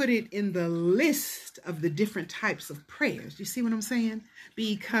didn't put it in the list of the different types of prayers. You see what I'm saying?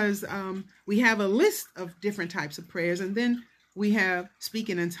 Because we have a list of different types of prayers, and then we have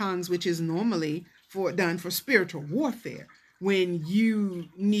speaking in tongues, which is normally done for spiritual warfare, when you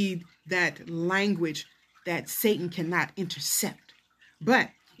need that language that Satan cannot intercept. But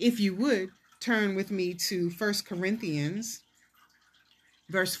if you would, turn with me to 1 Corinthians,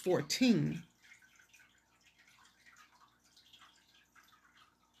 verse 14.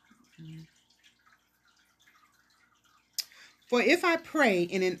 For if I pray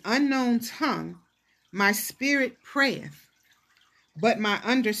in an unknown tongue, my spirit prayeth, but my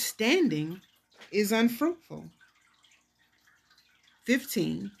understanding is unfruitful.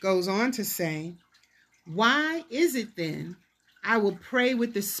 15 goes on to say, why is it then I will pray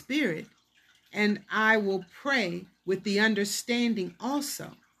with the spirit, and I will pray with the understanding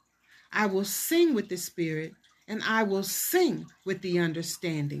also? I will sing with the spirit, and I will sing with the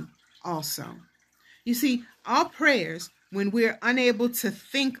understanding also. You see, our prayers, when we're unable to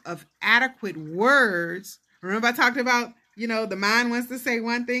think of adequate words, remember I talked about, the mind wants to say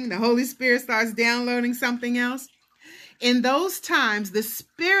one thing, the Holy Spirit starts downloading something else. In those times, the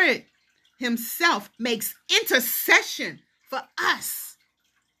Spirit himself makes intercession for us.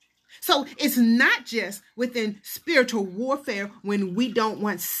 So it's not just within spiritual warfare when we don't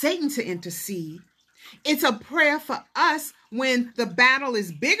want Satan to intercede. It's a prayer for us when the battle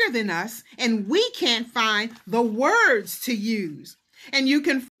is bigger than us and we can't find the words to use. And you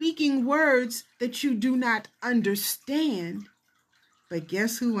can speaking words that you do not understand, but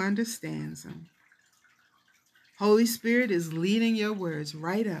guess who understands them? Holy Spirit is leading your words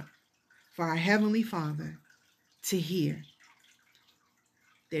right up for our Heavenly Father to hear.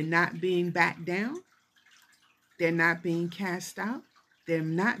 They're not being backed down. They're not being cast out. They're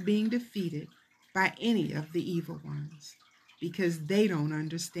not being defeated by any of the evil ones, because they don't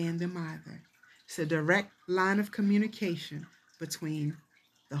understand them either. It's a direct line of communication between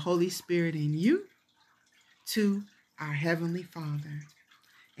the Holy Spirit in you to our Heavenly Father.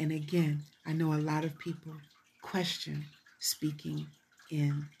 And again, I know a lot of people question speaking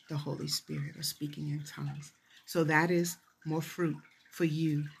in the Holy Spirit or speaking in tongues. So that is more fruit for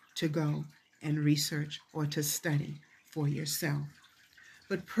you to go and research or to study for yourself.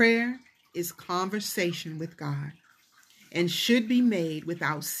 But prayer is conversation with God and should be made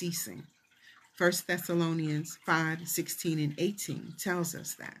without ceasing. 1 Thessalonians 5:16 and 18 tells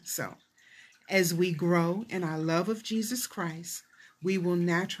us that. So as we grow in our love of Jesus Christ, we will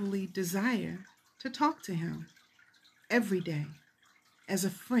naturally desire to talk to him every day as a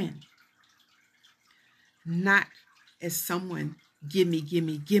friend, not as someone give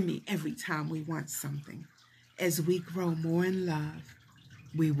me every time we want something. As we grow more in love,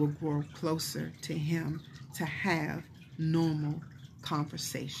 we will grow closer to him to have normal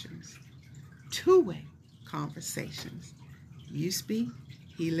conversations. Two-way conversations. You speak,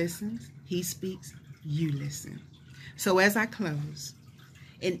 he listens. He speaks, you listen. So as I close,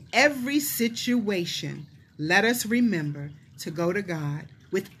 in every situation, let us remember to go to God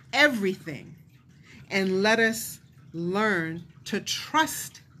with everything, and let us learn to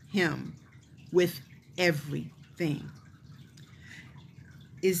trust him with everything.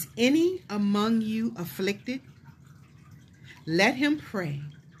 Is any among you afflicted? Let him pray.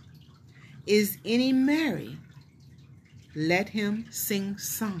 Is any merry? Let him sing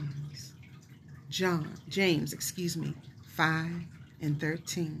songs. James,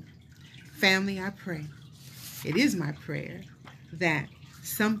 5:13. Family, I pray. It is my prayer that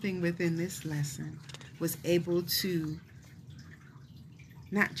something within this lesson was able to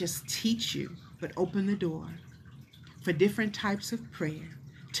not just teach you, but open the door for different types of prayer,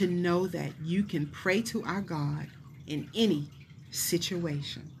 to know that you can pray to our God in any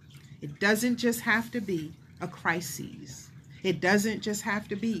situation. It doesn't just have to be a crisis. It doesn't just have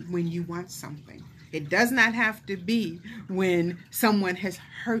to be when you want something. It does not have to be when someone has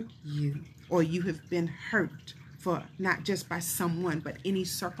hurt you, or you have been hurt, for not just by someone, but any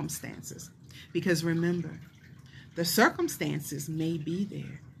circumstances. Because remember, the circumstances may be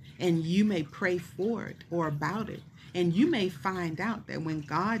there, and you may pray for it or about it, and you may find out that when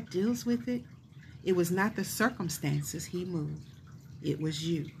God deals with it, it was not the circumstances he moved. It was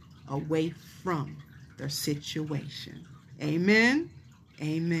you, away from the situation. Amen,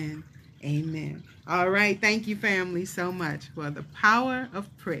 amen, amen. All right, thank you, family, so much for the power of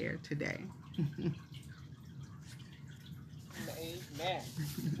prayer today. Amen.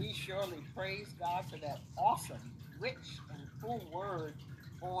 We surely praise God for that awesome, rich, and full word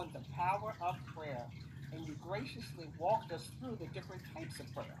on the power of prayer. And you graciously walked us through the different types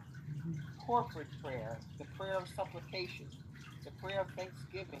of prayer. Corporate prayer, the prayer of supplication, the prayer of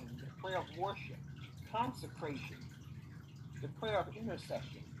thanksgiving, the prayer of worship, consecration, the prayer of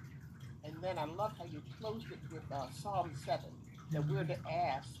intercession. And then I love how you closed it with Psalm 7, that we're to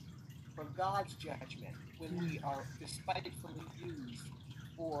ask for God's judgment when we are despitefully used,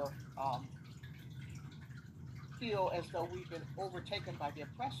 or feel as though we've been overtaken by the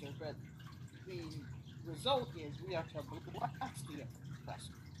oppressor. But the result is we are to bless the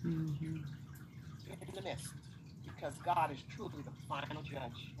oppressor in the midst, because God is truly the final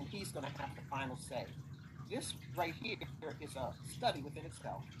judge, and he's going to have the final say. This right here is a study within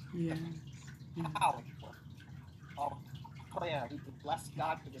itself. Yeah. The power of prayer. We bless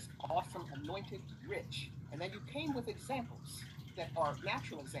God for this awesome, anointed, rich. And then you came with examples that are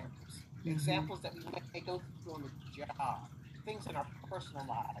natural examples, examples that we may go through on the job, things in our personal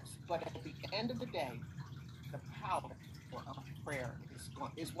lives. But at the end of the day, the power of prayer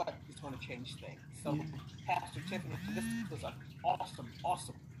is what is going to change things. So, Pastor Tiffany, this was an awesome,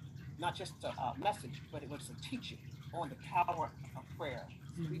 not just a message, but it was a teaching on the power of prayer.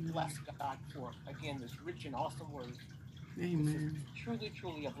 We bless God for, again, this rich and awesome word. Amen. This is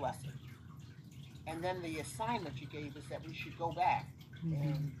truly a blessing. And then the assignment you gave us, that we should go back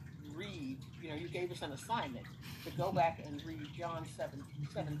and read. You gave us an assignment to go back and read John 17.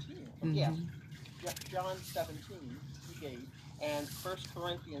 Yes, John 17 you gave, and 1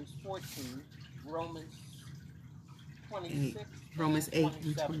 Corinthians 14, Romans 26, Romans 8 and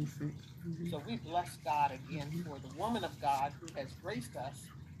 27. 26. So we bless God again for the woman of God who has graced us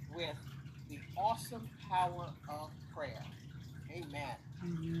with the awesome power of prayer. Amen.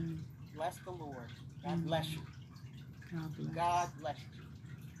 Amen. Bless the Lord. God bless you. God bless. God bless you.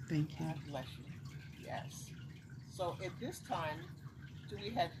 Thank you. God bless you. Yes. So at this time, do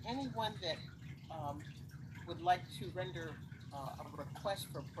we have anyone that would like to render a request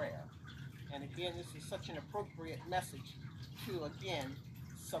for prayer? And again, this is such an appropriate message to, again,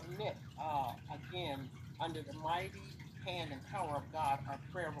 submit, again, under the mighty hand and power of God, our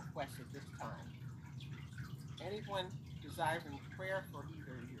prayer requests at this time. Anyone desiring prayer for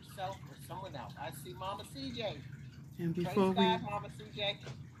either yourself or someone else? I see Mama CJ. And Praise God, Mama CJ.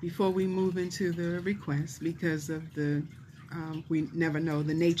 before we move into the request, because of the we never know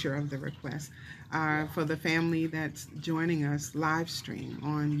the nature of the request, for the family that's joining us live stream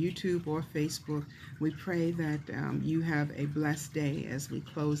on YouTube or Facebook, we pray that you have a blessed day as we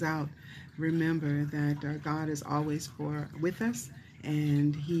close out. Remember that God is always with us,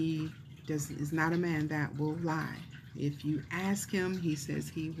 and he is not a man that will lie. If you ask him, he says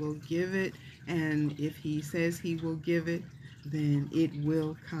he will give it, and if he says he will give it, then it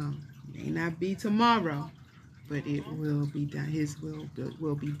will come. It may not be tomorrow, but it will be done. His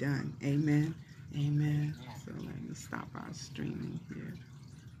will be done. Amen. Amen. So let me stop our streaming here.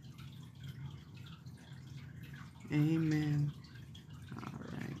 Amen. All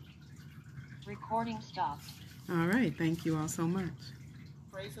right. Recording stopped. All right. Thank you all so much.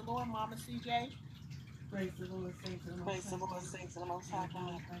 Praise the Lord, Mama CJ. Praise the Lord, saints of the Most High. Praise the Lord, saints of the Most High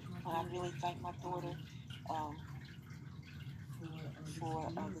God. And I really thank my daughter for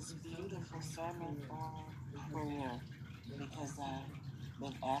this beautiful sermon on prayer, because I've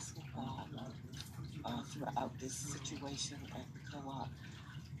been asking God throughout this situation at the co-op.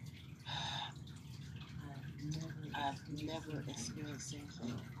 I've never experienced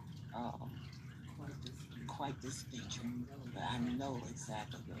anything quite this major, but I know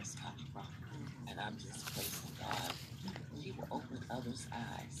exactly where it's coming from, and I'm just praising God. He will open others'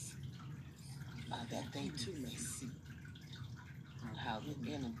 eyes that they too may see how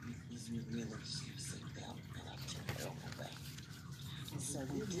the enemy is really using them in a terrible way. So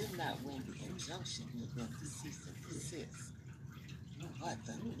we did not win the injunction with them to cease and desist, but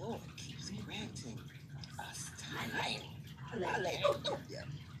the Lord keeps granting us time. Hallelujah.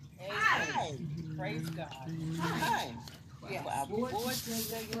 Amen. Praise God. Time. Yes. For our board to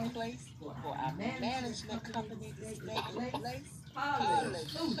stay in place, for our management company to stay in place.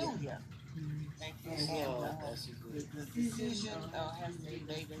 Hallelujah. Thank you, And Lord. the decision has to be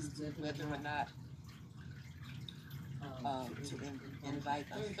made as to whether or not to invite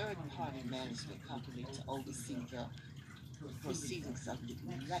a third-party management company to oversee the proceedings of the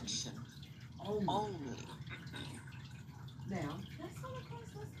election only. Now, that's going to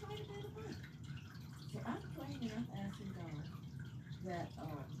cost us quite a bit of money. So I'm praying and I'm asking God that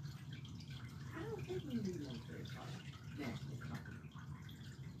I don't think we need no third party national company.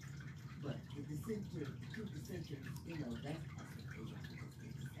 But the dissenters, two dissenters, you know, that's they got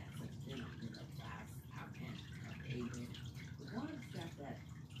such our management company, amen. But one of us got that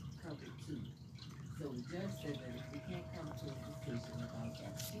covered too. So the judge said that if we can't come to a decision about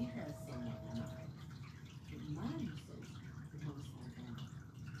that, she has someone in mind. But mine so the most high God.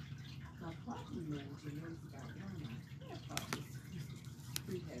 My property manager knows about one of my properties.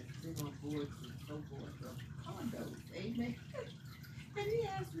 He has been on boards and so forth of condos, amen. And he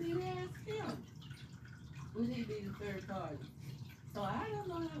asked me to ask him, would he be the third party? So I don't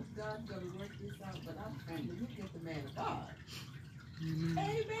know how God's going to work this out, but I'm trying to look at the man of God.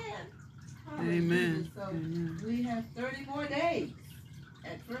 Amen. Amen. So Amen. we have 30 more days.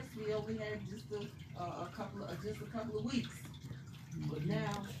 At first we only had just a couple of weeks. But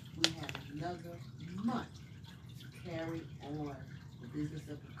now we have another month to carry on the business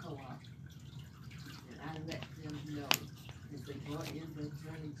of the co-op. And I let them know, as they brought in the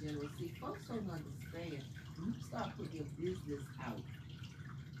Attorney General. See, folks don't understand. When you start putting your business out,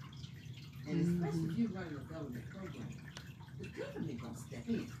 and especially if you're running a government program, the government gonna step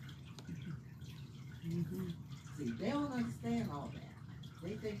in. See, they don't understand all that.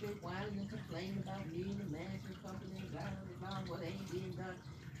 They think they're whining and complaining about me and the management company and blah, blah, blah, what ain't being done.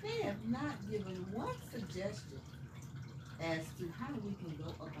 They have not given one suggestion as to how we can go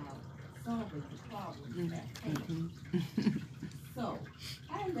about solving the problems at hand. So,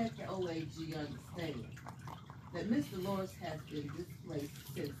 I let the OAG understand that Mr. Lawrence has been displaced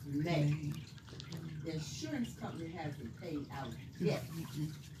since May. The insurance company hasn't paid out yet.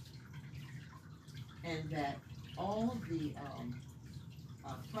 And that all the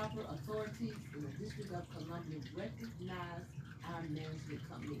proper authorities in the District of Columbia recognize our management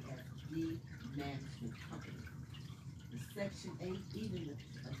company as the management company. The Section 8, even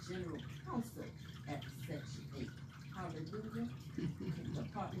the general counsel at Section 8. Hallelujah. The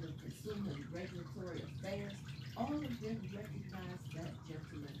Department of Consumer and Regulatory Affairs, all of them recognize that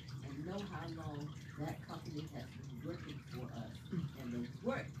gentleman and know how long that company has been working for us and the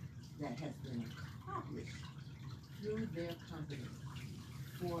work that has been accomplished through their company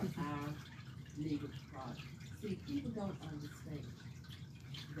for our legal product. See, people don't understand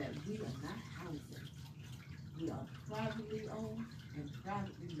that we are not housing. We are privately owned and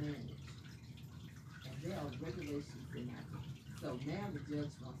privately managed. And there are regulations in our book. So now the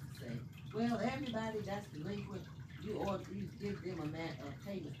judge wants to say, well, everybody that's delinquent, you give them a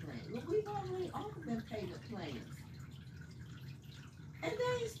payment plan. Well, we've already offered them payment plans. And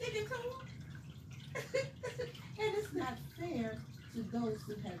they ain't sticking to them. And it's not fair to those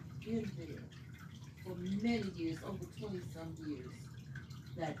who have been there for many years, over 20-some years,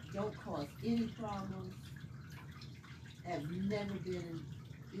 that don't cause any problems, have never been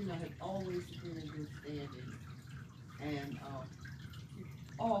in, have always been in good standing, and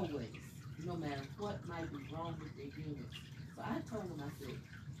always, no matter what might be wrong with their units. So I told him, I said,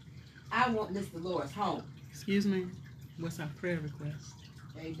 I want Mr. Lawrence home. Excuse me, what's our prayer request?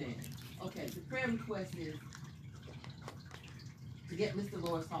 Amen. Okay, the prayer request is to get Mr.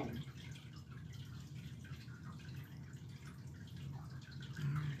 Lawrence home.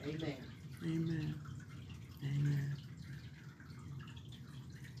 Amen. Amen. Amen.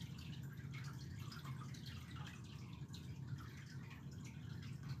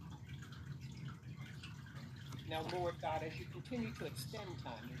 Now, Lord God, as you continue to extend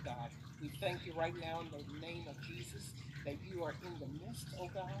time, oh God, we thank you right now in the name of Jesus that you are in the midst, oh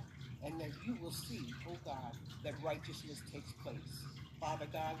God, and that you will see, oh God, that righteousness takes place. Father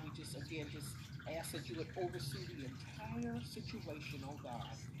God, we just ask that you would oversee the entire situation, oh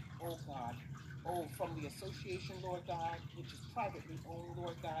God. Oh God. Oh, from the association, Lord God, which is privately owned,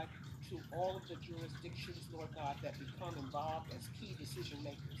 Lord God, to all of the jurisdictions, Lord God, that become involved as key decision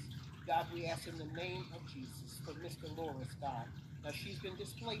makers. God, we ask in the name of Jesus for Mr. Loris, God. Now, she's been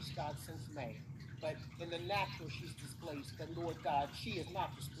displaced, God, since May. But in the natural, she's displaced. But, Lord God, she is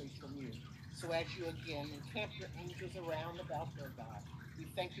not displaced from you. So as you again encamp your angels around about her, God, we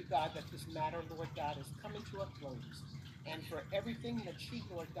thank you, God, that this matter, Lord God, is coming to a close. And for everything that she,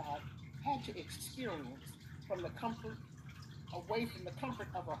 Lord God, had to experience from the comfort away from the comfort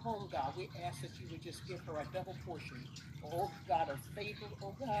of her home, God, we ask that you would just give her a double portion, oh God, of favor,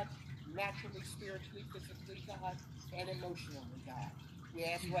 oh God, naturally, spiritually, physically, God, and emotionally, God. We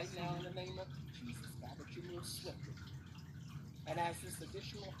ask right now in the name of Jesus, God, that you move swiftly. And as this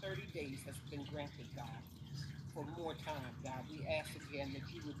additional 30 days has been granted, God, for more time, God, we ask again that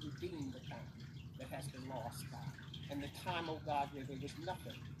you would redeem the time that has been lost, God. And the time, oh God, where there was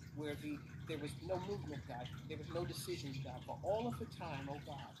nothing, where there was no movement, God, there was no decisions, God, for all of the time, oh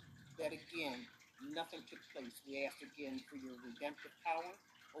God, that again, nothing took place. We ask again for your redemptive power,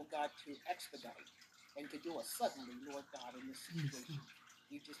 oh God, to expedite and to do it suddenly, Lord God, in this situation.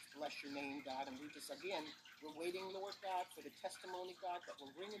 We just bless your name, God, and we just, again, we're waiting, Lord God, for the testimony, God, that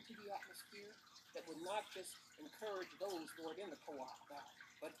will ring into the atmosphere, that would not just encourage those, Lord, in the co-op, God,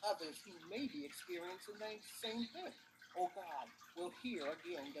 but others who may be experiencing the same thing. Oh, God, will hear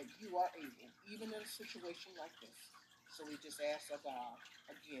again that you are able, even in a situation like this. So we just ask, oh, God,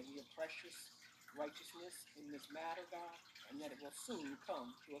 again, your precious righteousness in this matter, God, and that it will soon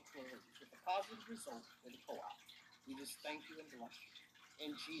come to a close with a positive result for the co-op. We just thank you and bless you.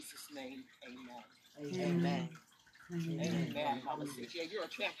 In Jesus' name, amen. Amen. Amen. Mama CJ, you're a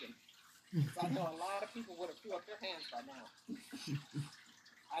champion. I know a lot of people would have threw up their hands by now.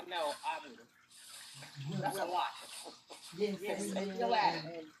 I know I would have. That's a lot. Yes, Yes, amen. feel at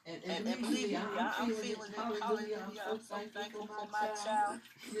it. And believe me, I'm feeling it. Hallelujah. I'm so thankful for my child.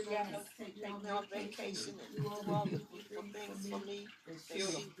 You know, Yes. take me on vacation and do all the beautiful things for me that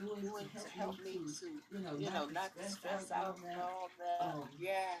she's doing to help me to, not to stress out and all that.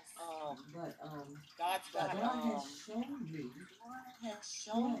 Yes. But God's got it. God has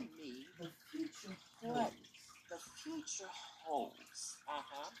shown me the future What holds the future holds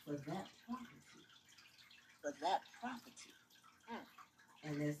for that property. for that property.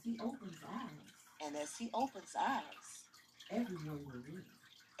 And as he opens eyes, everyone will win.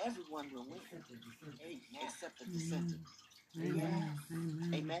 Everyone will win. Except the dissenters. Except the dissenters. Amen.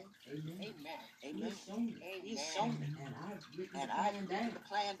 Amen. Amen. Amen. He's shown me. And I've written the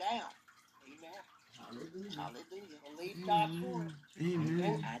plan down. Amen. Hallelujah. Hallelujah. Believe God for it.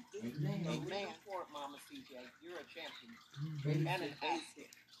 Amen. I do. Amen. Amen. Believe for it, Mama CJ. You're a champion. Praise And an him.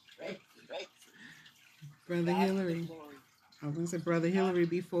 asset. Praise Brother God be the Hillary. glory. I was going to say, Brother Hillary,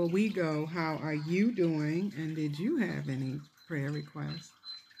 before we go, how are you doing? And did you have any prayer requests?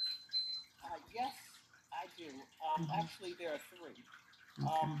 Yes, I do. Actually, there are three.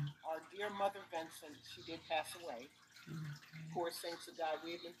 Okay. Our dear Mother Vincent, she did pass away. Poor saints of God,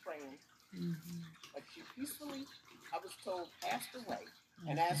 we have been praying. But she peacefully, I was told, passed away.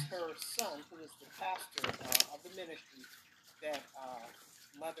 And as her son, who is the pastor of the ministry that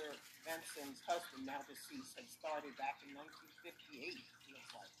Mother Vincent's husband, now deceased, had started back in 1958, it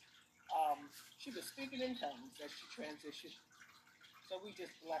feels like. She was speaking in tongues as she transitioned. So we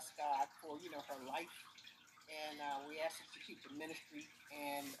just bless God for, her life. And we ask that you keep the ministry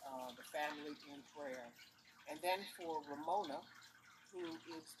and the family in prayer. And then for Ramona, who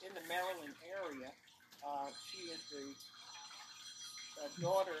is in the Maryland area, she is the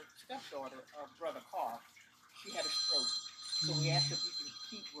stepdaughter of Brother Carr. She had a stroke. So we ask if you can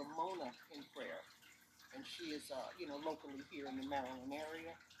keep Ramona in prayer. And she is, locally here in the Maryland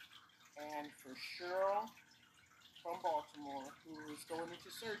area. And for Cheryl from Baltimore, who is going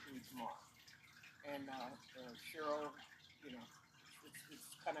into surgery tomorrow. And Cheryl, it's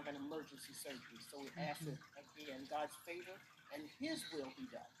kind of an emergency surgery. So we ask that, again, God's favor and his will be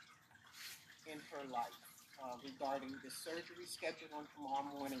done in her life regarding the surgery scheduled on tomorrow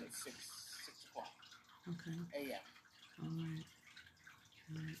morning at 6 o'clock a.m. All right.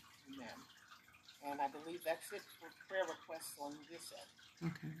 Amen. And I believe that's it for prayer requests on this end.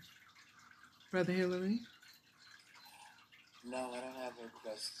 Okay. Brother Hillary? No, I don't have a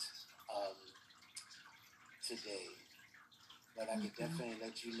request today, but I can definitely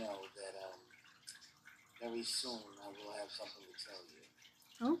let you know that very soon I will have something to tell you.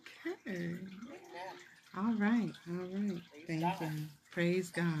 Okay. All right. Thank you. Praise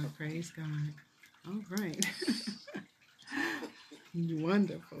God. All right.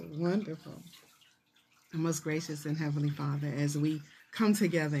 Wonderful. Most gracious and Heavenly Father, as we come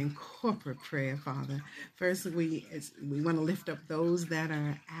together in corporate prayer, Father, first we want to lift up those that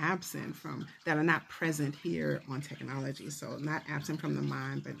are absent that are not present here on technology. So not absent from the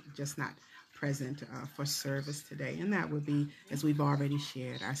mind, but just not present for service today. And that would be, as we've already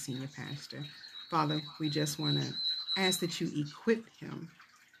shared, our senior pastor. Father, we just want to ask that you equip him,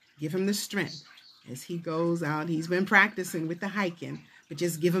 give him the strength as he goes out. He's been practicing with the hiking, but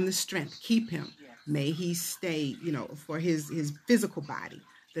just give him the strength. Keep him. May he stay, for his physical body,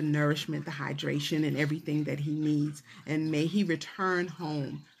 the nourishment, the hydration, and everything that he needs. And may he return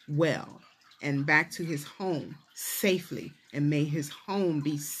home well and back to his home safely. And may his home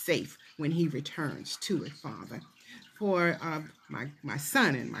be safe when he returns to it, Father. For my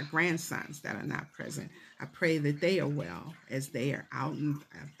son and my grandsons that are not present, I pray that they are well as they are out. And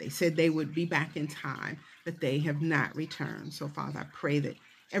they said they would be back in time, but they have not returned. So, Father, I pray that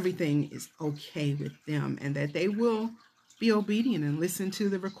everything is okay with them and that they will be obedient and listen to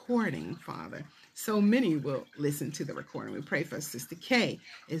the recording, Father. So many will listen to the recording. We pray for Sister Kay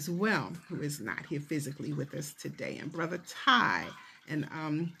as well, who is not here physically with us today, and Brother Ty and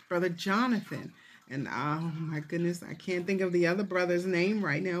Brother Jonathan. And oh my goodness, I can't think of the other brother's name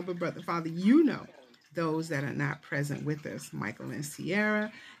right now, but Brother Father, you know those that are not present with us, Michael and Sierra,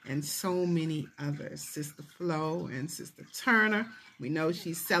 and so many others, Sister Flo and Sister Turner. We know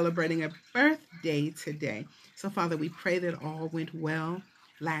she's celebrating a birthday today. So, Father, we pray that all went well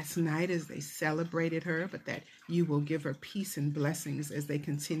last night as they celebrated her, but that you will give her peace and blessings as they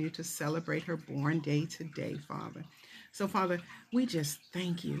continue to celebrate her born day today, Father. So, Father, we just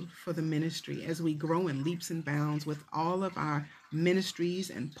thank you for the ministry as we grow in leaps and bounds with all of our ministries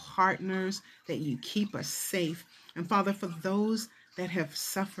and partners, that you keep us safe. And, Father, for those that have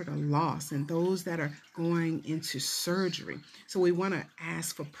suffered a loss and those that are going into surgery. So we want to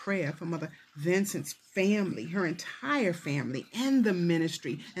ask for prayer for Mother Vincent's family, her entire family, and the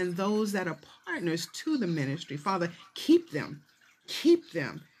ministry, and those that are partners to the ministry. Father, keep them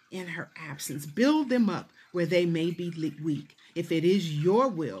in her absence. Build them up where they may be weak. If it is your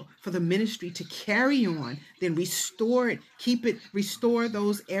will for the ministry to carry on, then restore it, keep it, restore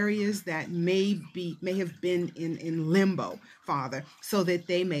those areas that may have been in limbo, Father, so that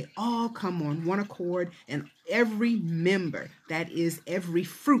they may all come on one accord, and every member, that is every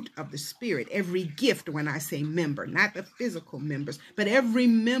fruit of the Spirit, every gift, when I say member, not the physical members, but every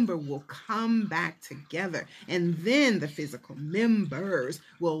member will come back together, and then the physical members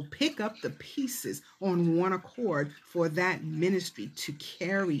will pick up the pieces on one accord for that ministry to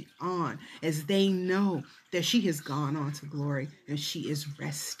carry on, as they know that she has gone on to glory and she is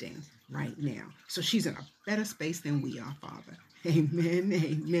resting right now. So she's in a better space than we are, Father.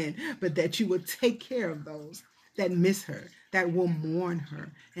 Amen. But that you will take care of those that miss her, that will mourn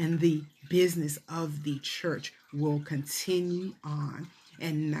her, and the business of the church will continue on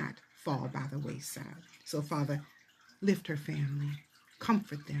and not fall by the wayside. So, Father, lift her family,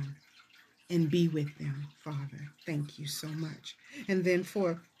 comfort them, and be with them, Father. Thank you so much. And then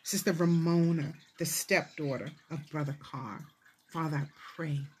for Sister Ramona, the stepdaughter of Brother Carr, Father, I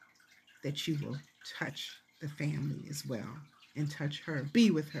pray that you will touch the family as well, and touch her, be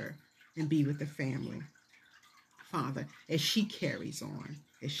with her, and be with the family, Father, as she carries on,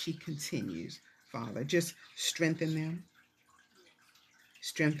 as she continues, Father. Just strengthen them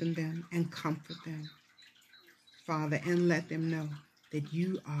and comfort them, Father, and let them know that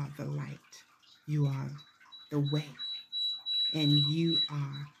you are the light, you are the way, and you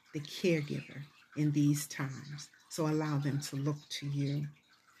are the caregiver in these times. So allow them to look to you.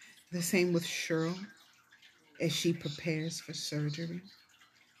 The same with Cheryl as she prepares for surgery.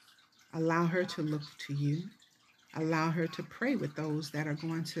 Allow her to look to you. Allow her to pray with those that are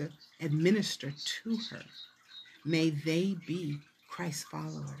going to administer to her. May they be Christ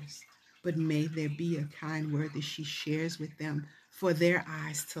followers, but may there be a kind word that she shares with them for their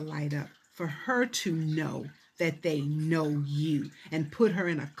eyes to light up, for her to know that they know you, and put her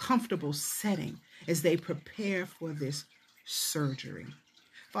in a comfortable setting as they prepare for this surgery.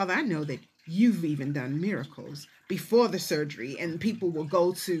 Father, I know that you've even done miracles before the surgery, and people will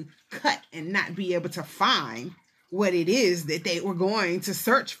go to cut and not be able to find what it is that they were going to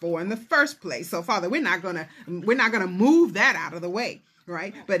search for in the first place. So, Father, we're not gonna move that out of the way.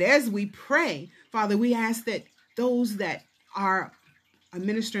 right? But as we pray, Father, we ask that those that are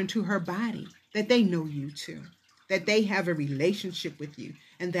ministering to her body, that they know you too, that they have a relationship with you,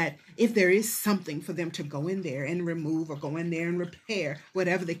 and that if there is something for them to go in there and remove or go in there and repair,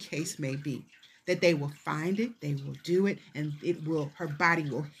 whatever the case may be, that they will find it, they will do it, and her body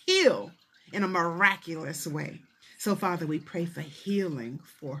will heal in a miraculous way. So, Father, we pray for healing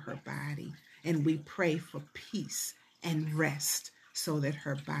for her body, and we pray for peace and rest so that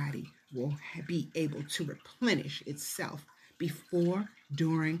her body will be able to replenish itself before,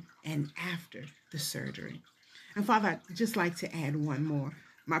 during, and after the surgery. And Father, I'd just like to add one more.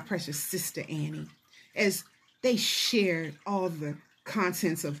 My precious sister Annie, as they shared all the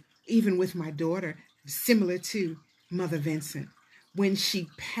contents of, even with my daughter, similar to Mother Vincent. When she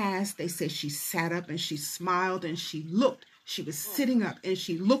passed, they said she sat up and she smiled and she looked. She was sitting up and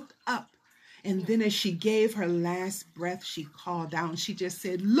she looked up. And then as she gave her last breath, she called out and she just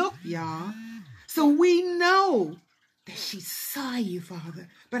said, "Look, y'all." So we know that she saw you, Father.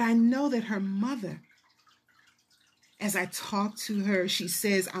 But I know that her mother, as I talk to her, she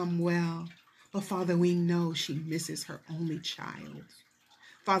says, "I'm well." But Father, we know she misses her only child.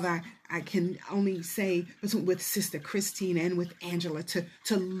 Father, I can only say with Sister Christine and with Angela, to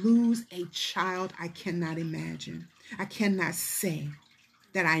lose a child, I cannot imagine. I cannot say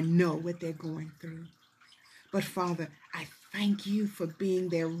that I know what they're going through. But Father, I thank you for being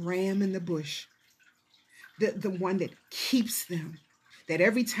their ram in the bush, the one that keeps them, that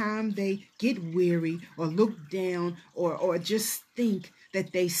every time they get weary or look down or just think,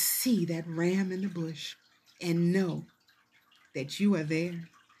 that they see that ram in the bush and know that you are there,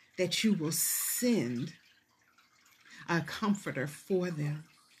 that you will send a comforter for them,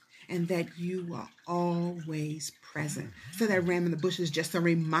 and that you are always present. So that ram in the bush is just a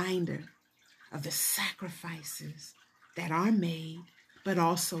reminder of the sacrifices that are made, but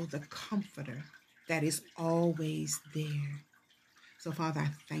also the comforter that is always there. So Father, I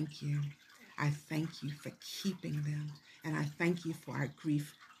thank you. I thank you for keeping them. And I thank you for our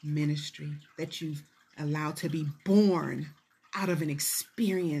grief ministry that you've allowed to be born out of an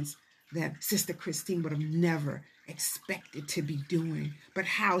experience that Sister Christine would have never expected to be doing, but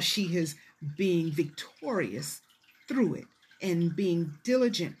how she is being victorious through it and being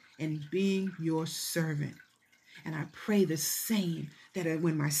diligent and being your servant. And I pray the same, that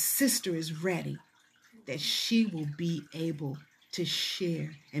when my sister is ready, that she will be able to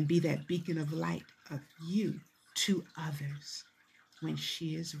share and be that beacon of light of you to others when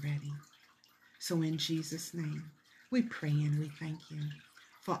she is ready. So in Jesus' name, we pray and we thank you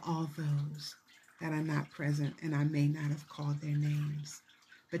for all those that are not present, and I may not have called their names,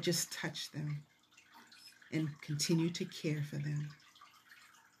 but just touch them and continue to care for them.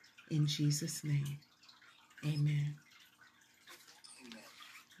 In Jesus' name, amen.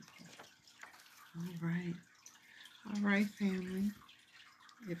 All right, family.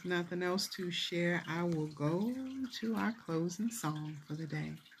 If nothing else to share, I will go to our closing song for the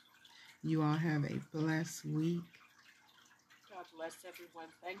day. You all have a blessed week. God bless everyone.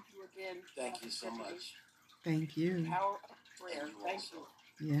 Thank you again. Thank you so much. Thank you. Power of prayer. Thank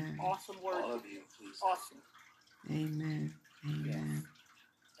you. Yeah. Awesome word. All of you, please. Awesome. Amen. Amen. Yes.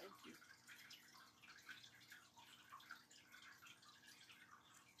 Thank you.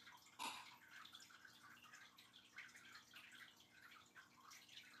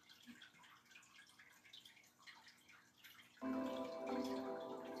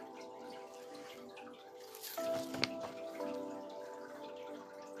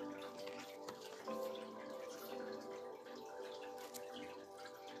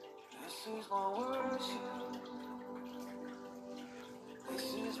 This is my worship. This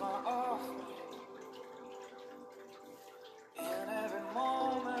is my offering. In every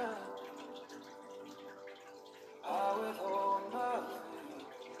moment, I withhold nothing.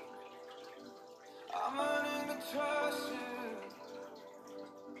 I'm learning to trust you,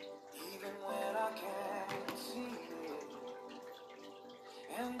 even when I can't see it.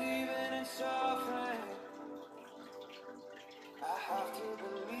 And even in suffering, I have to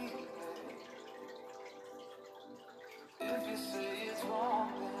believe it. If you say it's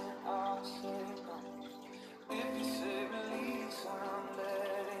wrong, then I'll say no. If you say release, I'm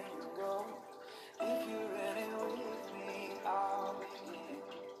letting go. If you're in it with me, I'll begin.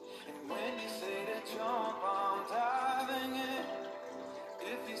 And when you say to jump, I'm diving in.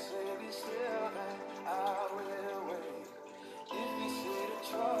 If you say be still, then I will wait. If you say to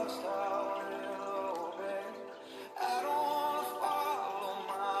trust, I will obey. I don't wanna follow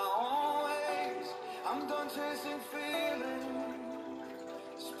my own ways. I'm done chasing feelings.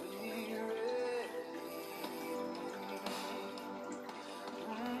 Spirit, lead me.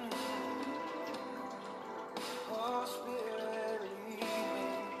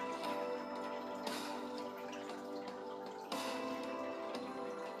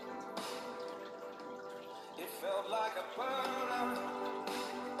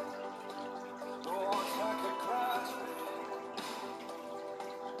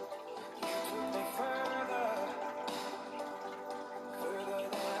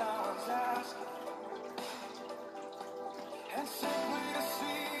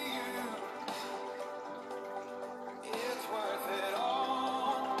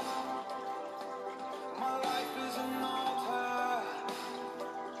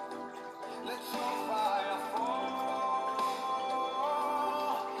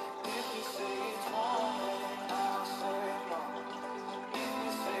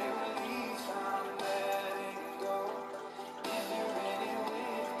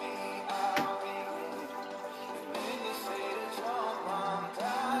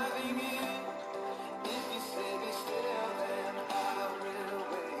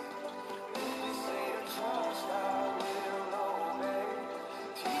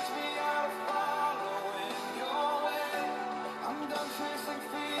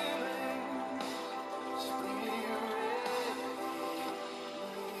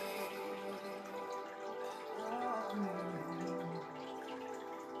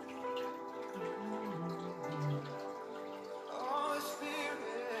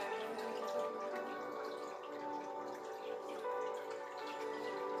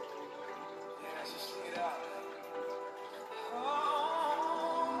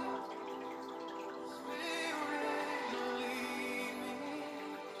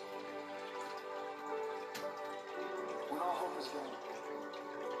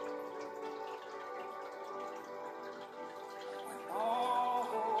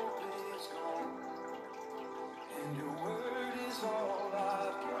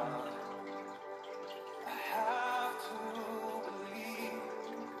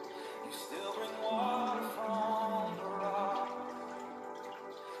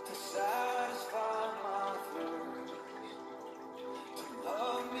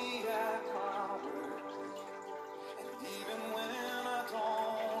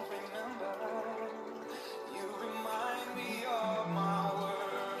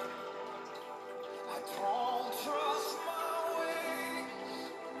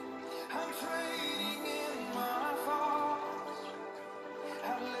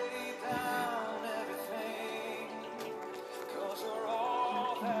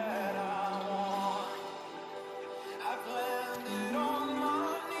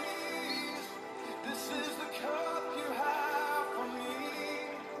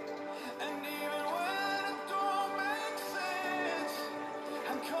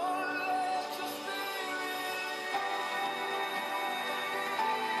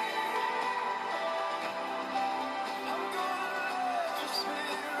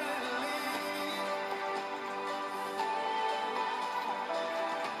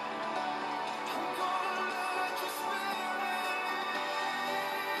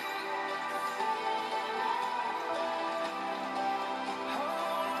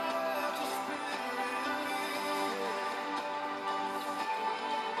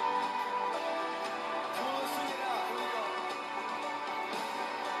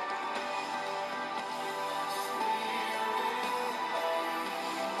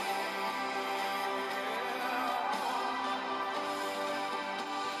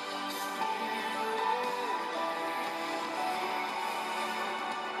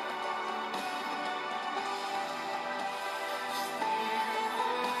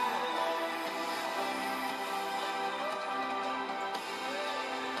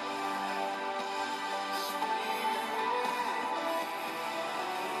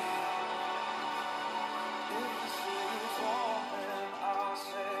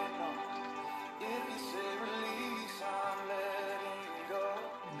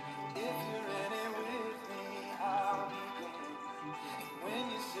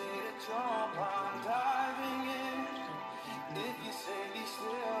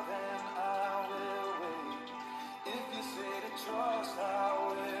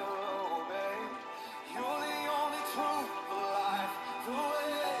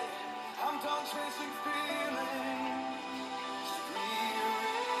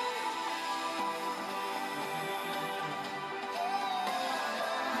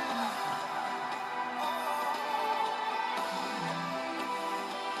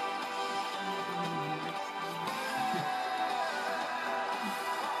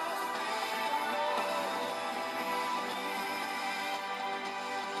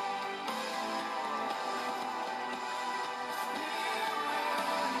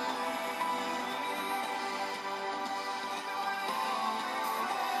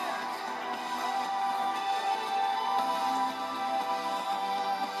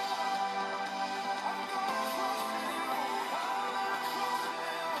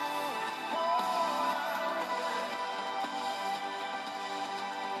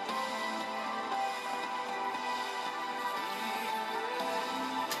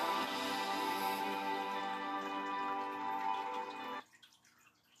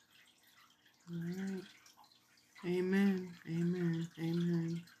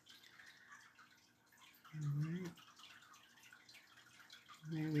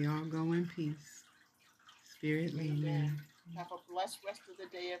 peace. Spirit lead me. Amen. Have a blessed rest of the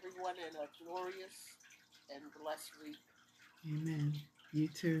day, everyone, and a glorious and blessed week. Amen. You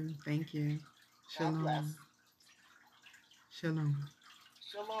too. Thank you. God bless. Shalom.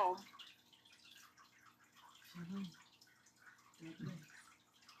 Shalom. Shalom. God bless.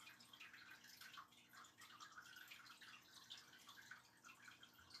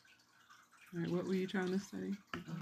 All right, what were you trying to say?